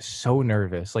 we'd get so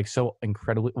nervous, like so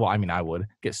incredibly. Well, I mean, I would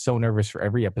get so nervous for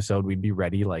every episode. We'd be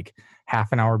ready like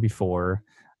half an hour before,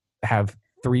 have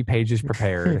 3 pages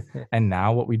prepared. And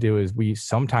now what we do is we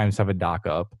sometimes have a doc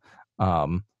up,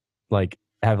 like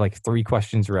have like 3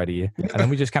 questions ready, and then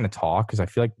we just kind of talk because I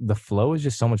feel like the flow is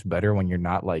just so much better when you're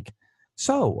not like,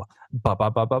 so blah blah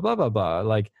blah blah blah blah blah.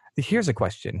 Like, here's a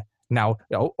question. Now,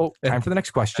 time for the next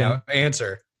question.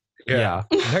 Answer. Yeah.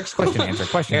 Next question. Answer.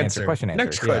 Question. Answer. Question. Answer.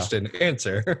 Next question.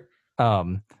 Answer.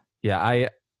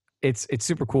 It's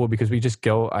super cool because we just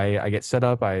go. I get set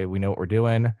up. We know what we're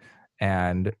doing,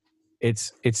 and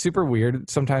it's super weird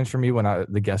sometimes for me when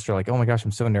the guests are like, oh my gosh,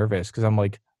 I'm so nervous, because I'm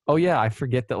like, oh yeah, I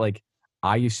forget that like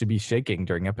I used to be shaking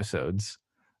during episodes.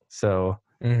 So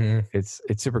it's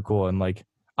super cool. And like,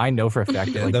 I know for a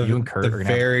fact that like you and Kurt are gonna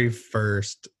very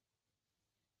first.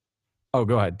 Oh,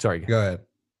 go ahead. Sorry. Go ahead.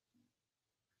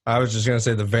 I was just going to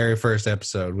say the very first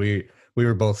episode, we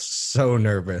were both so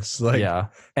nervous. Like, yeah.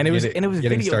 And it was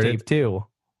videotaped too.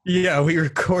 Yeah. We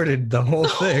recorded the whole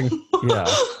thing. Yeah.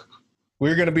 We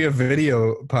were going to be a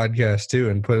video podcast too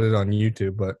and put it on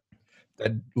YouTube, but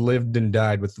That lived and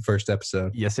died with the first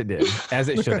episode. Yes, it did, as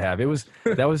it should have. It was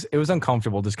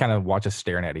uncomfortable just kind of watch us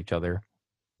staring at each other.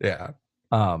 Yeah,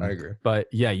 I agree. But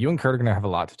yeah, you and Kurt are gonna have a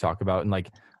lot to talk about, and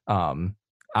like,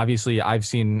 obviously, I've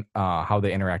seen how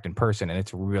they interact in person, and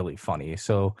it's really funny.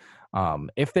 So,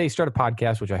 if they start a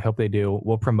podcast, which I hope they do,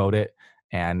 we'll promote it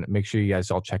and make sure you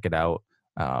guys all check it out.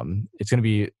 It's gonna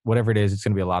be whatever it is. It's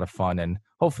gonna be a lot of fun, and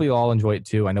hopefully, you'll all enjoy it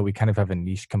too. I know we kind of have a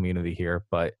niche community here,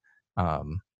 but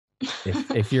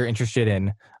if you're interested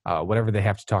in whatever they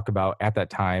have to talk about at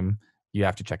that time, you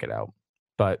have to check it out.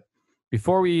 But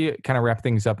before we kind of wrap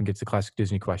things up and get to classic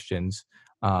Disney questions,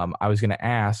 I was going to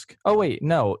ask. Oh wait,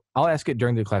 no, I'll ask it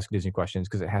during the classic Disney questions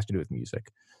because it has to do with music.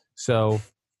 So,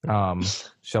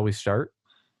 shall we start?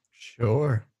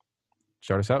 Sure.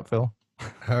 Start us out, Phil.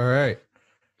 All right.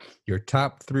 Your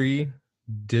top 3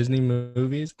 Disney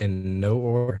movies in no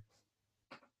order.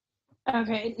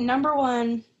 Okay, number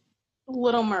 1,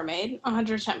 Little Mermaid,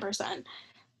 110%.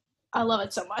 I love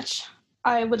it so much.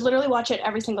 I would literally watch it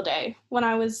every single day. When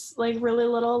I was like really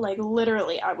little, like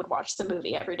literally I would watch the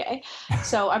movie every day.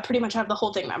 So I pretty much have the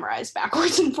whole thing memorized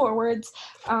backwards and forwards.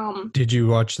 Did you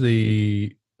watch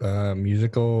the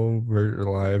musical or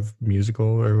live musical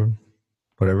or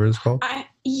whatever it's called? I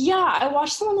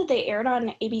watched the one that they aired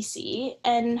on ABC,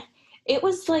 and it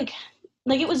was like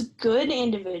it was good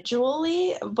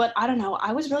individually, but I don't know.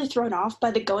 I was really thrown off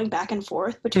by the going back and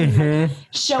forth between like,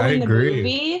 showing the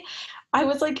movie. I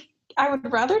was like, I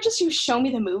would rather just you show me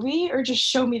the movie or just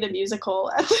show me the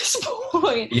musical at this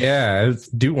point. Yeah,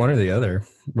 do one or the other.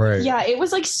 Right. Yeah, it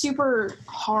was like super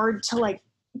hard to like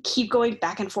keep going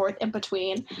back and forth in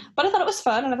between. But I thought it was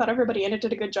fun, and I thought everybody in it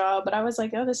did a good job. But I was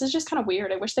like, oh, this is just kind of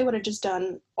weird. I wish they would have just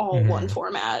done all one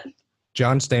format.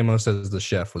 John Stamos as the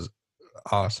chef was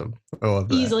awesome. I love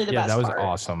that. Easily the best that was part.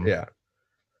 awesome. Yeah.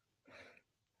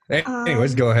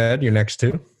 Anyways, go ahead. Your next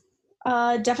 2.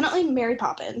 Definitely Mary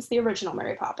Poppins, the original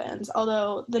Mary Poppins.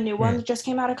 Although the new one that just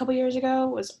came out a couple years ago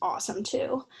was awesome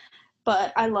too.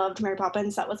 But I loved Mary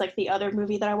Poppins. That was like the other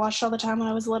movie that I watched all the time when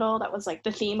I was little. That was like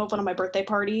the theme of one of my birthday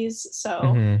parties.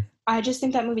 So I just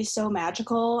think that movie's so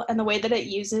magical, and the way that it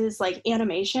uses like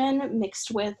animation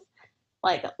mixed with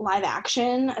like live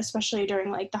action, especially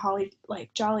during like the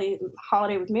Jolly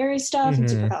Holiday with Mary stuff and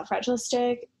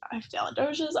Supercalifragilistic.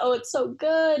 Supercalifragilistic. Oh, it's so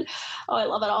good. Oh, I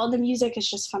love it all. And the music is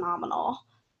just phenomenal.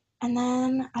 And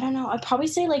then I don't know. I'd probably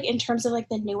say like in terms of like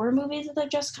the newer movies that have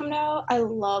just come out, I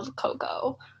love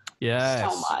Coco.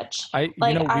 Yes. So much.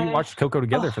 We watched Coco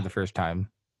together for the first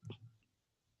time.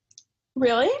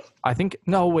 Really? I think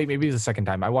maybe it was the second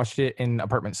time. I watched it in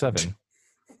Apartment 7.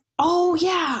 Oh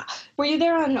yeah. Were you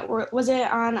there was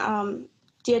it on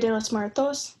Dia de los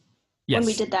Muertos? Yes. When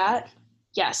we did that?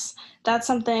 Yes. That's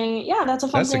something, that's a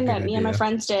fun thing that me and my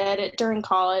friends did during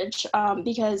college,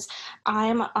 because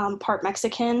I'm part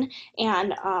Mexican,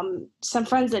 and some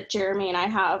friends that Jeremy and I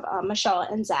have, Michelle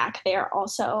and Zach, they are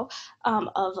also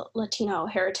of Latino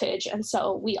heritage, and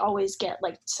so we always get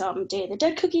like some Day of the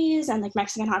Dead cookies and like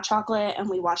Mexican hot chocolate, and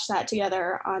we watch that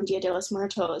together on Dia de los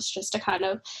Muertos just to kind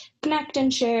of connect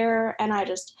and share, and I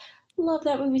just love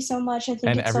that movie so much. I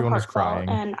think it's so heartfelt,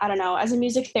 and I don't know, as a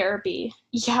music therapy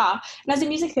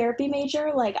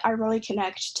major, like I really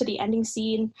connect to the ending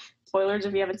scene. Spoilers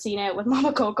if you haven't seen it, with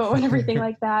Mama Coco and everything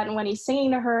like that, and when he's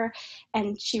singing to her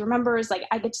and she remembers, like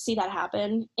I get to see that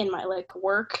happen in my like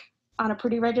work on a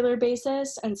pretty regular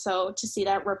basis, and so to see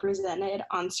that represented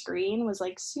on screen was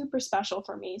like super special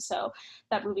for me. So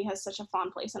that movie has such a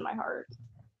fond place in my heart.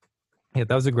 Yeah,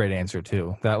 that was a great answer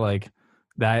too.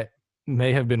 That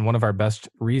may have been one of our best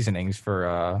reasonings for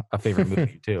a favorite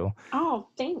movie too. Oh,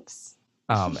 thanks.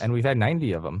 And we've had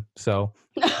 90 of them. So,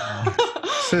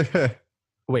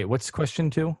 wait, what's question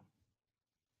 2?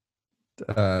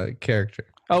 Character.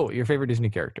 Oh, your favorite Disney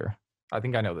character. I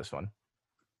think I know this one.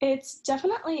 It's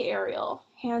definitely Ariel,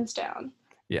 hands down.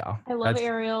 Yeah. I love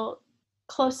Ariel.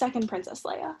 Close second, Princess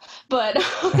Leia. But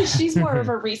she's more of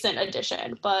a recent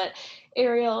addition. But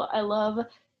Ariel, I love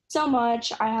so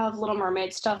much. I have Little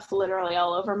Mermaid stuff literally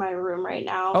all over my room right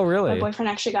now. Oh, really? My boyfriend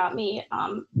actually got me,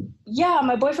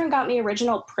 my boyfriend got me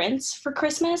original prints for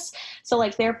Christmas. So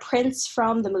like they're prints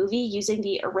from the movie using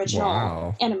the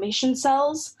original animation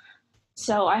cells.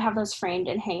 So I have those framed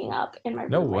and hanging up in my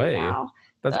room right now.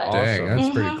 That's awesome. Dang, that's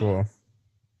pretty cool.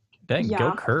 Dang,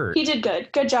 go Kurt. He did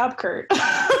good. Good job, Kurt.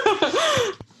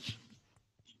 That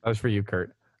was for you,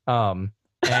 Kurt. And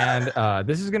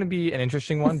this is going to be an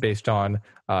interesting one based on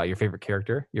your favorite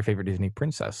character, your favorite Disney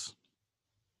princess.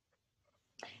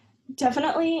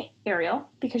 Definitely Ariel,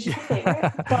 because she's my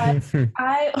favorite. But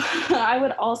I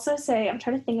would also say, I'm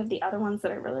trying to think of the other ones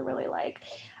that I really, really like.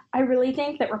 I really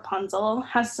think that Rapunzel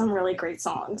has some really great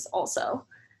songs also.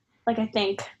 Like, I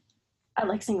think I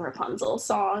like singing Rapunzel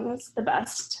songs the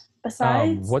best.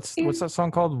 Besides, What's that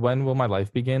song called? When Will My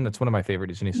Life Begin? That's one of my favorite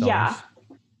Disney yeah, songs.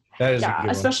 That is a yeah, good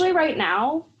one. especially right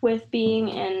now with being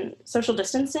in social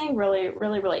distancing, really,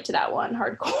 really relate to that one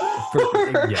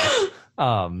hardcore. Yes.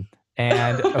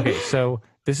 And okay, so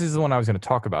this is the one I was going to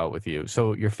talk about with you.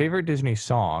 So your favorite Disney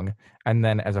song, and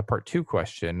then as a part two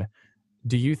question,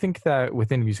 do you think that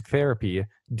within music therapy,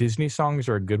 Disney songs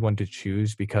are a good one to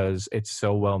choose because it's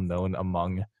so well known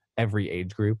among every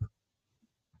age group?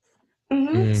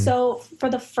 So for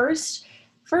the first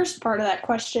part of that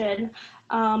question,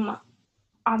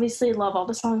 obviously love all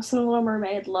the songs from The Little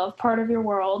Mermaid, love Part of Your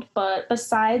World, but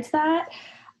besides that,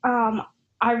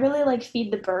 I really like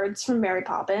Feed the Birds from Mary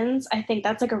Poppins. I think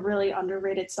that's like a really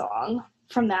underrated song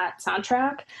from that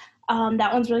soundtrack.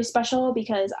 That one's really special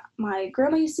because my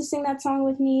grandma used to sing that song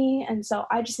with me, and so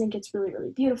I just think it's really,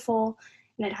 really beautiful,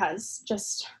 and it has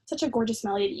just such a gorgeous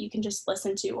melody that you can just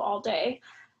listen to all day.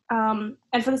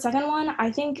 And for the second one,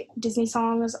 I think Disney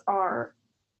songs are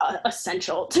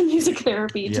essential to music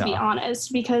therapy, to be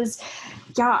honest, because,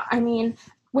 yeah, I mean,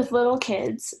 with little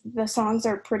kids, the songs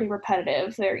are pretty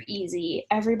repetitive. They're easy.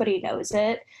 Everybody knows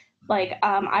it. Like,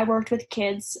 I worked with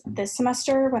kids this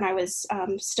semester when I was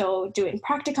still doing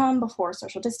practicum before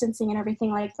social distancing and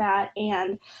everything like that.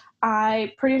 And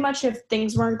I pretty much, if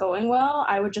things weren't going well,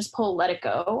 I would just pull Let It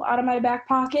Go out of my back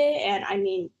pocket. And I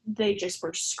mean, they just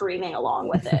were screaming along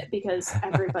with it because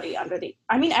everybody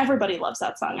loves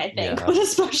that song, I think, Yeah. but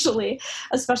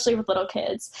especially with little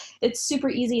kids. It's super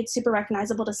easy. It's super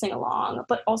recognizable to sing along,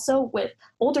 but also with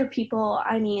older people,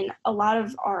 I mean, a lot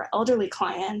of our elderly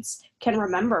clients can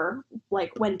remember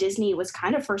like when Disney was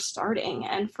kind of first starting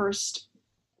and first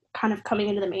kind of coming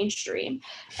into the mainstream.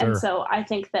 Sure. And so I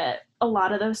think that a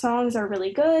lot of those songs are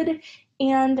really good,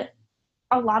 and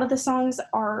a lot of the songs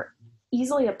are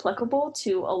easily applicable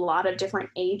to a lot of different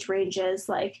age ranges.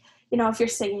 Like, you know, if you're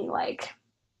singing like,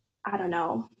 I don't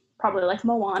know, probably like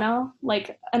Moana,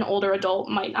 like an older adult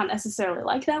might not necessarily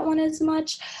like that one as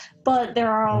much, but there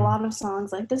are a lot of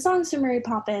songs like the songs from Mary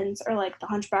Poppins or like The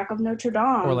Hunchback of Notre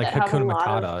Dame Or like that have a Hakuna lot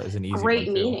Matata of is an easy great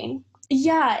one too. meaning.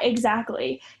 Yeah,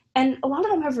 exactly. And a lot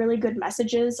of them have really good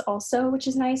messages also, which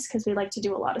is nice because we like to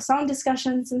do a lot of song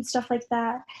discussions and stuff like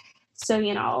that. So,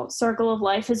 you know, Circle of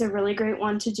Life is a really great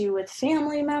one to do with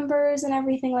family members and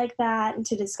everything like that, and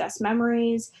to discuss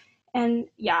memories. And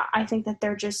yeah, I think that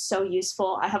they're just so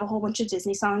useful. I have a whole bunch of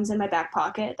Disney songs in my back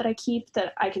pocket that I keep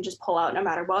that I can just pull out no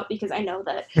matter what, because I know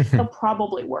that they'll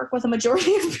probably work with a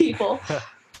majority of people.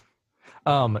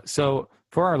 So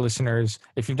for our listeners,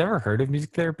 if you've never heard of music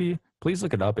therapy, please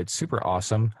look it up. It's super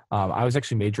awesome. I was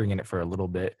actually majoring in it for a little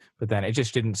bit, but then it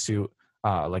just didn't suit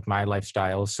like my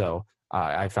lifestyle. So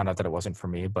I found out that it wasn't for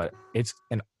me, but it's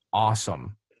an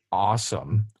awesome,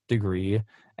 awesome degree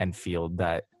and field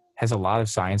that has a lot of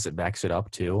science that backs it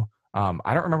up too.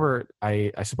 I don't remember.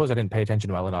 I suppose I didn't pay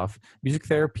attention well enough. Music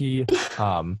therapy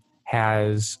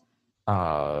has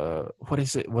what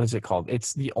is it called?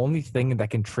 It's the only thing that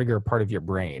can trigger a part of your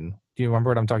brain. Do you remember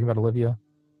what I'm talking about, Olivia?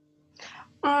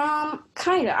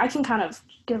 Kind of. I can kind of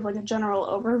give like a general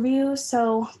overview.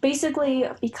 So basically,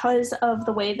 because of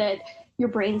the way that your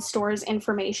brain stores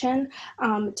information,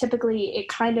 typically it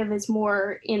kind of is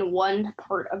more in one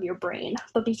part of your brain.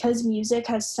 But because music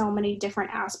has so many different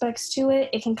aspects to it,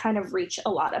 it can kind of reach a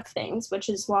lot of things, which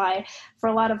is why for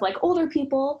a lot of like older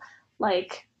people,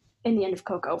 like in the end of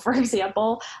Coco, for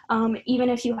example, even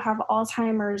if you have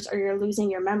Alzheimer's or you're losing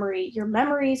your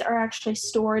memories are actually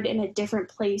stored in a different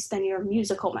place than your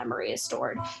musical memory is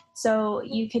stored. So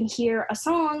you can hear a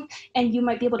song and you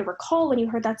might be able to recall when you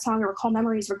heard that song or recall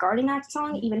memories regarding that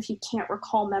song, even if you can't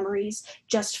recall memories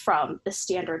just from the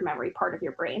standard memory part of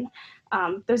your brain.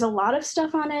 There's a lot of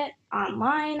stuff on it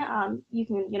online. You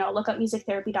can, look up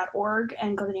musictherapy.org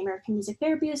and go to the American Music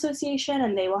Therapy Association,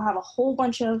 and they will have a whole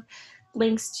bunch of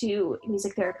links to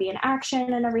music therapy in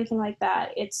action and everything like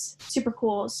that. It's super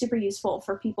cool, super useful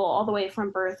for people all the way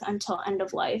from birth until end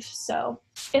of life. So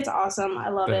it's awesome. I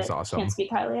love it. That is awesome. Can't speak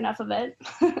highly enough of it.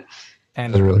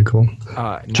 And that's really cool.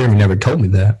 Jeremy never told me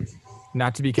that.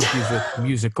 Not to be confused with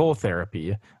musical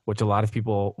therapy, which a lot of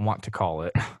people want to call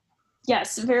it.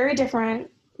 Yes, very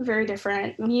different. Very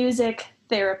different. Music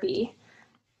therapy.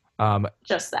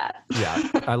 Just that. Yeah.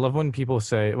 I love when people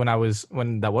say, when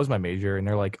that was my major, and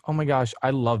they're like, oh my gosh,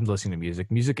 I love listening to music.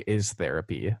 Music is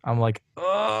therapy. I'm like,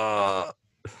 ugh.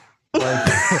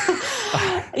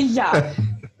 Yeah.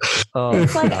 Oh,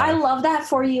 It's like, God. I love that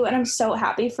for you, and I'm so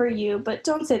happy for you, but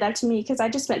don't say that to me because I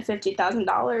just spent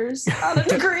 $50,000 on a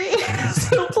degree.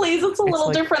 So please, it's a little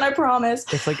like- different, I promise.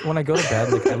 It's like when I go to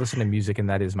bed, like I listen to music and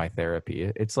that is my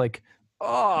therapy. It's like,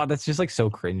 oh, that's just like so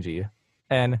cringy.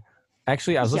 And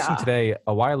actually, I was listening Yeah. today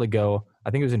a while ago.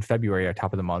 I think it was in February at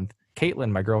top of the month.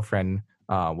 Caitlin, my girlfriend,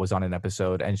 was on an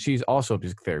episode, and she's also a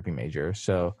music therapy major.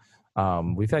 So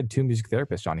we've had 2 music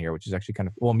therapists on here, which is actually kind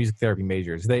of music therapy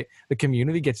majors.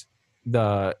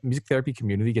 The music therapy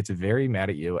community gets very mad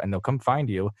at you, and they'll come find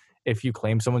you if you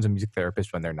claim someone's a music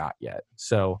therapist when they're not yet.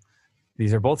 So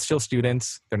these are both still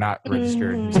students. They're not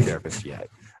registered music therapists yet.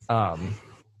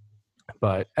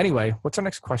 But anyway, what's our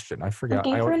next question? I forgot.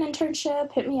 Looking for an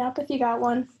internship. Hit me up if you got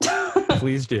one.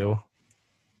 Please do.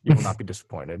 You will not be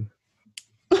disappointed.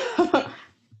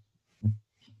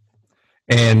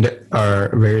 And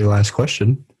our very last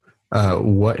question,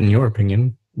 what, in your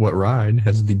opinion, what ride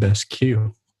has the best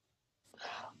queue?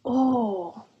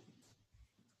 Oh,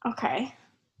 okay.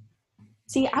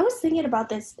 See, I was thinking about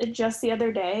this just the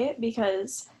other day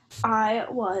because I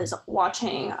was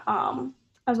watching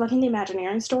the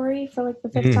Imagineering story for like the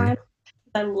 5th time.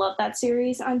 I love that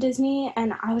series on Disney,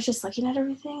 and I was just looking at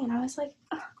everything, and I was like,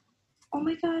 oh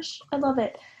my gosh, I love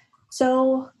it.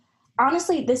 So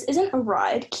honestly, this isn't a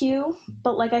ride queue,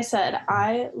 but like I said,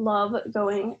 I love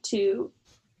going to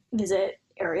visit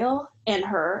Ariel and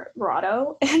her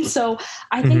grotto. And so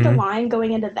I think the line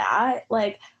going into that,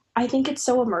 like, I think it's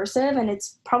so immersive, and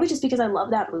it's probably just because I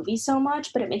love that movie so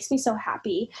much, but it makes me so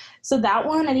happy. So that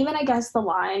one, and even I guess the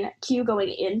line queue going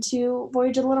into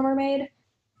Voyage of the Little Mermaid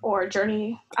or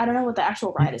Journey, I don't know what the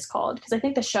actual ride is called, because I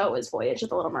think the show is Voyage of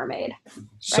the Little Mermaid.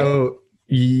 So,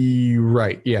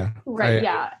 right, yeah. Right,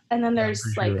 yeah. And then there's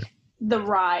like right. the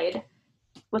ride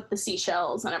with the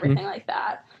seashells and everything like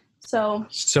that. So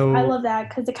I love that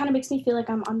because it kind of makes me feel like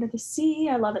I'm under the sea.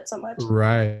 I love it so much.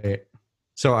 Right.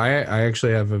 So I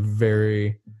actually have a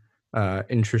very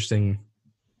interesting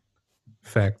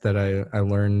fact that I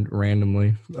learned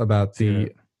randomly about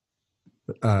the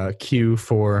queue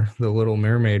for the Little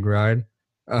Mermaid ride.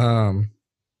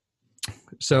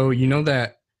 So you know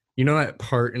that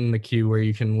part in the queue where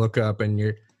you can look up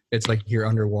and it's like you're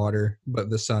underwater,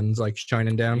 but the sun's like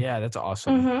shining down. Yeah, that's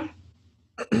awesome.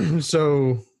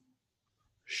 So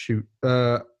shoot.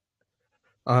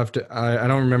 I'll have to. I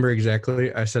don't remember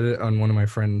exactly. I said it on one of my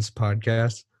friends'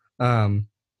 podcasts.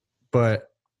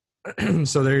 But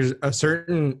so there's a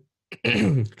certain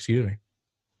excuse me.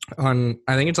 I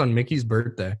think it's on Mickey's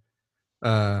birthday.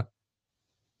 At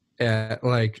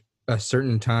like a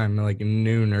certain time, like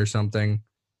noon or something,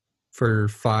 for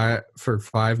 5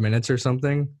 minutes or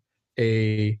something,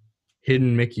 a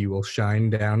hidden Mickey will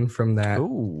shine down from that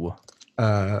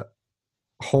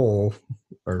hole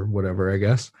or whatever, I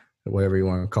guess. Whatever you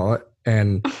want to call it,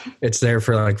 and it's there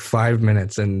for like 5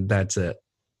 minutes, and that's it.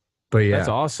 But yeah, that's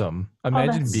awesome.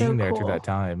 Imagine that's being so there cool. through that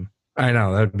time. I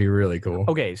know, that'd be really cool.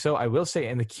 Okay, so I will say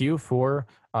in the queue for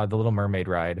the Little Mermaid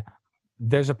ride,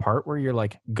 there's a part where you're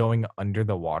like going under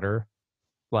the water,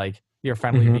 like you're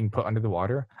finally being put under the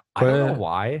water. I don't know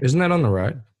why. Isn't that on the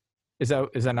ride? Is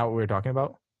that not what we were talking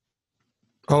about?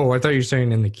 Oh, I thought you were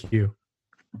saying in the queue.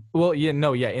 Well, in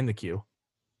the queue.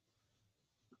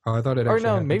 Oh, I thought it. Or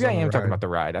no, maybe I am talking about the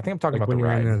ride. I think I'm talking about the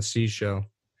ride. When you're in the seashell.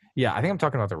 Yeah, I think I'm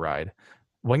talking about the ride.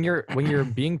 When you're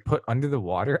being put under the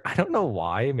water, I don't know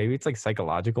why. Maybe it's like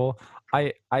psychological.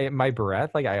 My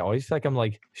breath, like I always feel like I'm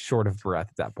like short of breath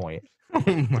at that point.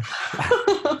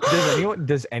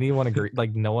 Does anyone agree?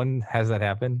 Like no one has that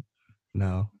happen?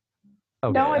 No.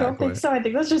 Okay, no, I don't think so. I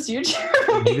think that's just you.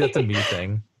 Maybe that's a me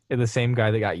thing. And the same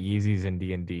guy that got Yeezys in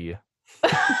D&D.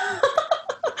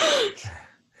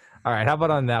 All right, how about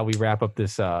on that we wrap up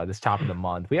this top of the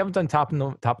month. We haven't done top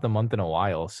of the month in a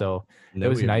while, so it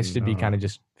was nice to be kind of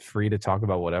just free to talk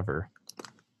about whatever.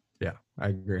 Yeah, I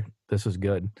agree. This was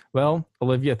good. Well,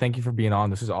 Olivia, thank you for being on.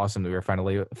 This is awesome that we were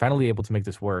finally able to make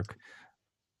this work.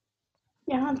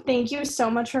 Yeah, thank you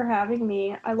so much for having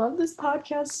me. I love this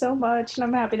podcast so much, and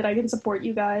I'm happy that I can support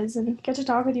you guys and get to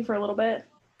talk with you for a little bit.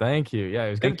 Thank you. Yeah, it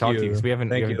was good to talk to you because we haven't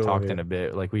talked in a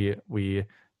bit. Like we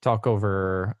talk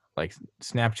over like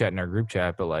Snapchat in our group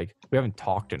chat, but like we haven't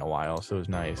talked in a while, so it was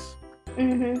nice.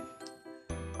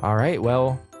 All right,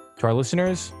 well, to our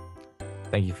listeners,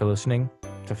 thank you for listening.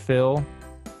 To Phil,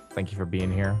 thank you for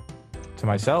being here. To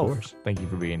myself, thank you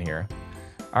for being here.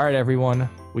 All right, everyone,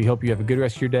 we hope you have a good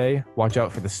rest of your day. Watch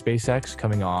out for the SpaceX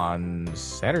coming on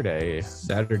Saturday,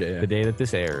 the day that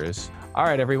this airs. All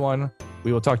right, everyone,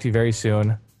 we will talk to you very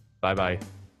soon. Bye-bye.